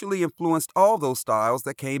eventually influenced all those styles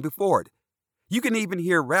that came before it. You can even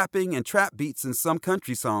hear rapping and trap beats in some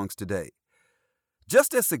country songs today.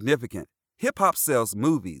 Just as significant, hip-hop sells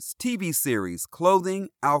movies, TV series, clothing,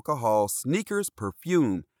 alcohol, sneakers,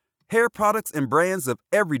 perfume, hair products, and brands of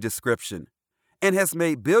every description, and has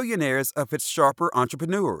made billionaires of its sharper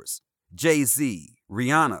entrepreneurs. Jay-Z,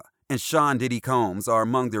 Rihanna, and Sean Diddy Combs are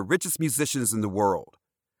among the richest musicians in the world,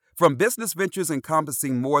 from business ventures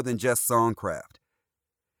encompassing more than just songcraft.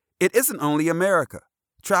 It isn't only America.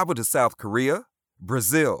 Travel to South Korea,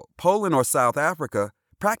 Brazil, Poland, or South Africa,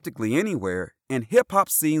 practically anywhere, and hip-hop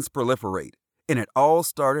scenes proliferate, and it all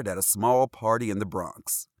started at a small party in the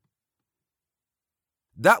Bronx.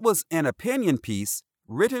 That was an opinion piece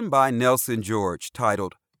written by Nelson George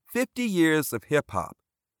titled 50 Years of Hip-Hop.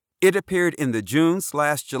 It appeared in the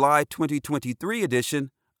June/July 2023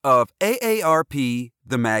 edition of AARP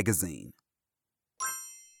the Magazine.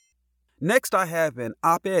 Next, I have an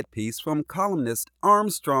op-ed piece from columnist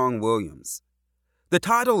Armstrong Williams. The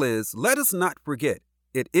title is Let Us Not Forget,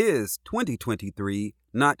 It Is 2023,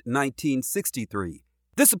 Not 1963.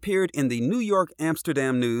 This appeared in the New York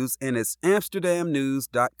Amsterdam News and its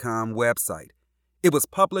amsterdamnews.com website. It was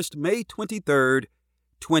published May 23,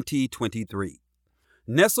 2023.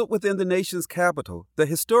 Nestled within the nation's capital, the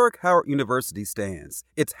historic Howard University stands,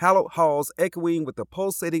 its hallowed halls echoing with the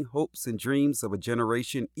pulsating hopes and dreams of a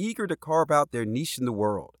generation eager to carve out their niche in the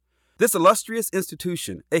world. This illustrious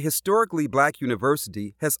institution, a historically black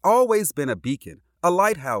university, has always been a beacon, a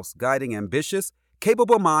lighthouse guiding ambitious,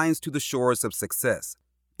 capable minds to the shores of success.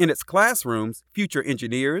 In its classrooms, future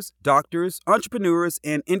engineers, doctors, entrepreneurs,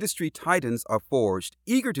 and industry titans are forged,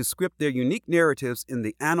 eager to script their unique narratives in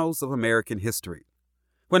the annals of American history.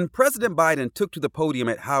 When President Biden took to the podium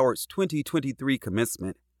at Howard's 2023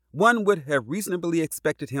 commencement, one would have reasonably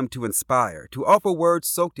expected him to inspire, to offer words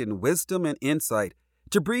soaked in wisdom and insight,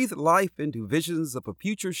 to breathe life into visions of a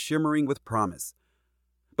future shimmering with promise.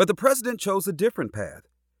 But the president chose a different path,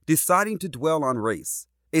 deciding to dwell on race,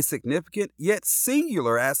 a significant yet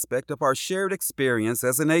singular aspect of our shared experience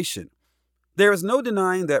as a nation. There is no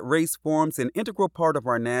denying that race forms an integral part of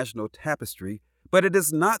our national tapestry, but it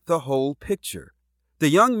is not the whole picture. The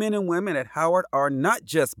young men and women at Howard are not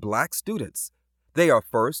just black students. They are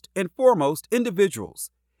first and foremost individuals,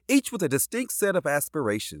 each with a distinct set of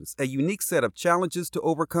aspirations, a unique set of challenges to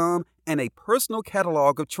overcome, and a personal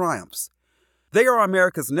catalog of triumphs. They are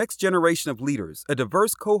America's next generation of leaders, a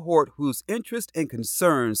diverse cohort whose interests and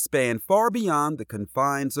concerns span far beyond the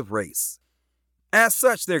confines of race. As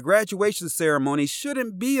such, their graduation ceremony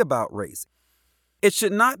shouldn't be about race. It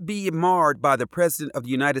should not be marred by the President of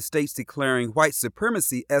the United States declaring white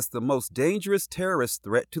supremacy as the most dangerous terrorist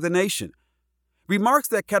threat to the nation. Remarks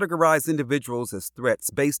that categorize individuals as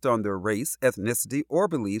threats based on their race, ethnicity, or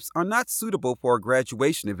beliefs are not suitable for a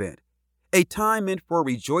graduation event, a time meant for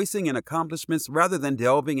rejoicing in accomplishments rather than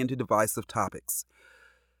delving into divisive topics.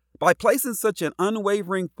 By placing such an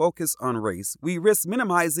unwavering focus on race, we risk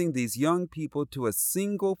minimizing these young people to a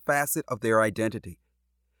single facet of their identity.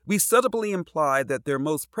 We subtly imply that their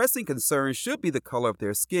most pressing concern should be the color of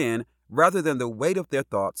their skin rather than the weight of their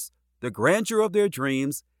thoughts, the grandeur of their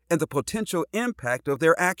dreams, and the potential impact of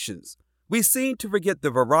their actions. We seem to forget the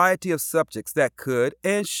variety of subjects that could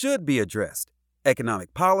and should be addressed: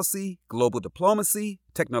 economic policy, global diplomacy,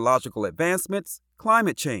 technological advancements,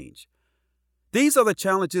 climate change. These are the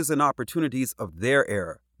challenges and opportunities of their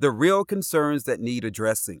era, the real concerns that need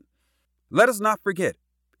addressing. Let us not forget,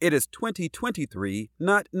 it is 2023,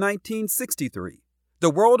 not 1963. The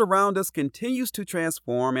world around us continues to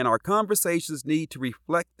transform, and our conversations need to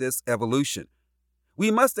reflect this evolution. We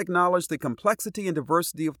must acknowledge the complexity and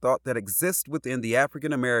diversity of thought that exists within the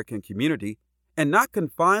African American community and not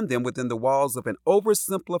confine them within the walls of an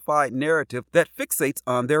oversimplified narrative that fixates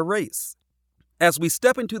on their race. As we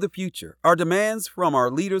step into the future, our demands from our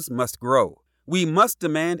leaders must grow. We must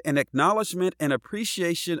demand an acknowledgement and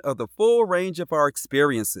appreciation of the full range of our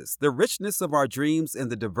experiences, the richness of our dreams, and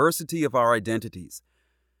the diversity of our identities.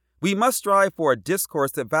 We must strive for a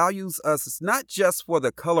discourse that values us not just for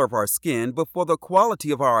the color of our skin, but for the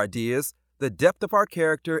quality of our ideas, the depth of our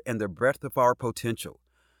character, and the breadth of our potential.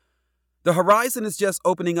 The horizon is just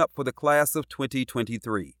opening up for the class of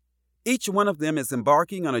 2023. Each one of them is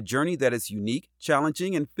embarking on a journey that is unique,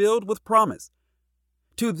 challenging, and filled with promise.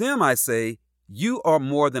 To them, I say, you are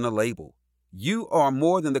more than a label. You are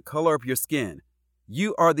more than the color of your skin.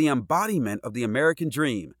 You are the embodiment of the American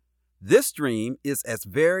dream. This dream is as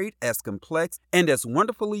varied, as complex, and as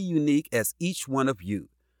wonderfully unique as each one of you.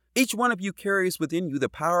 Each one of you carries within you the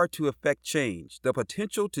power to effect change, the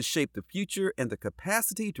potential to shape the future, and the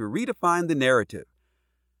capacity to redefine the narrative.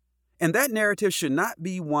 And that narrative should not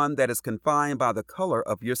be one that is confined by the color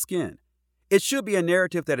of your skin. It should be a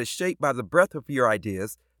narrative that is shaped by the breadth of your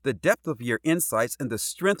ideas, the depth of your insights, and the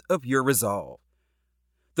strength of your resolve.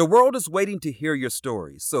 The world is waiting to hear your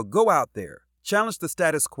stories, so go out there, challenge the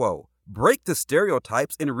status quo, break the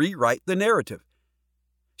stereotypes, and rewrite the narrative.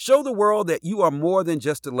 Show the world that you are more than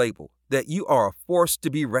just a label, that you are a force to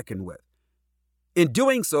be reckoned with. In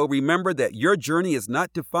doing so, remember that your journey is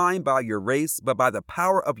not defined by your race, but by the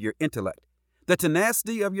power of your intellect, the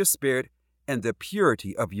tenacity of your spirit, and the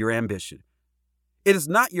purity of your ambition. It is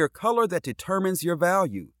not your color that determines your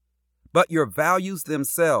value, but your values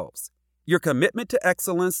themselves, your commitment to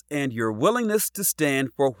excellence, and your willingness to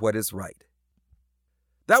stand for what is right.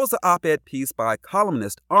 That was an op-ed piece by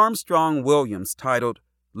columnist Armstrong Williams titled,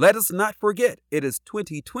 "Let Us Not Forget It is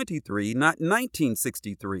 2023, Not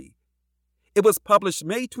 1963." It was published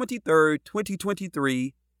May 23,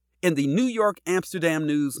 2023, in the New York Amsterdam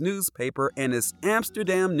News newspaper and its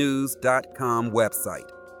amsterdamnews.com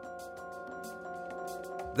website.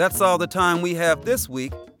 That's all the time we have this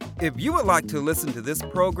week. If you would like to listen to this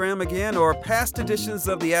program again or past editions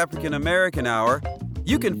of the African American Hour,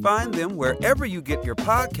 you can find them wherever you get your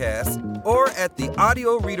podcasts or at the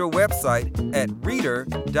Audio Reader website at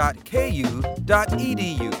reader.ku.edu.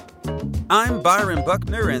 I'm Byron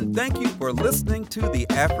Buckner, and thank you for listening to the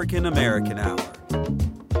African American Hour.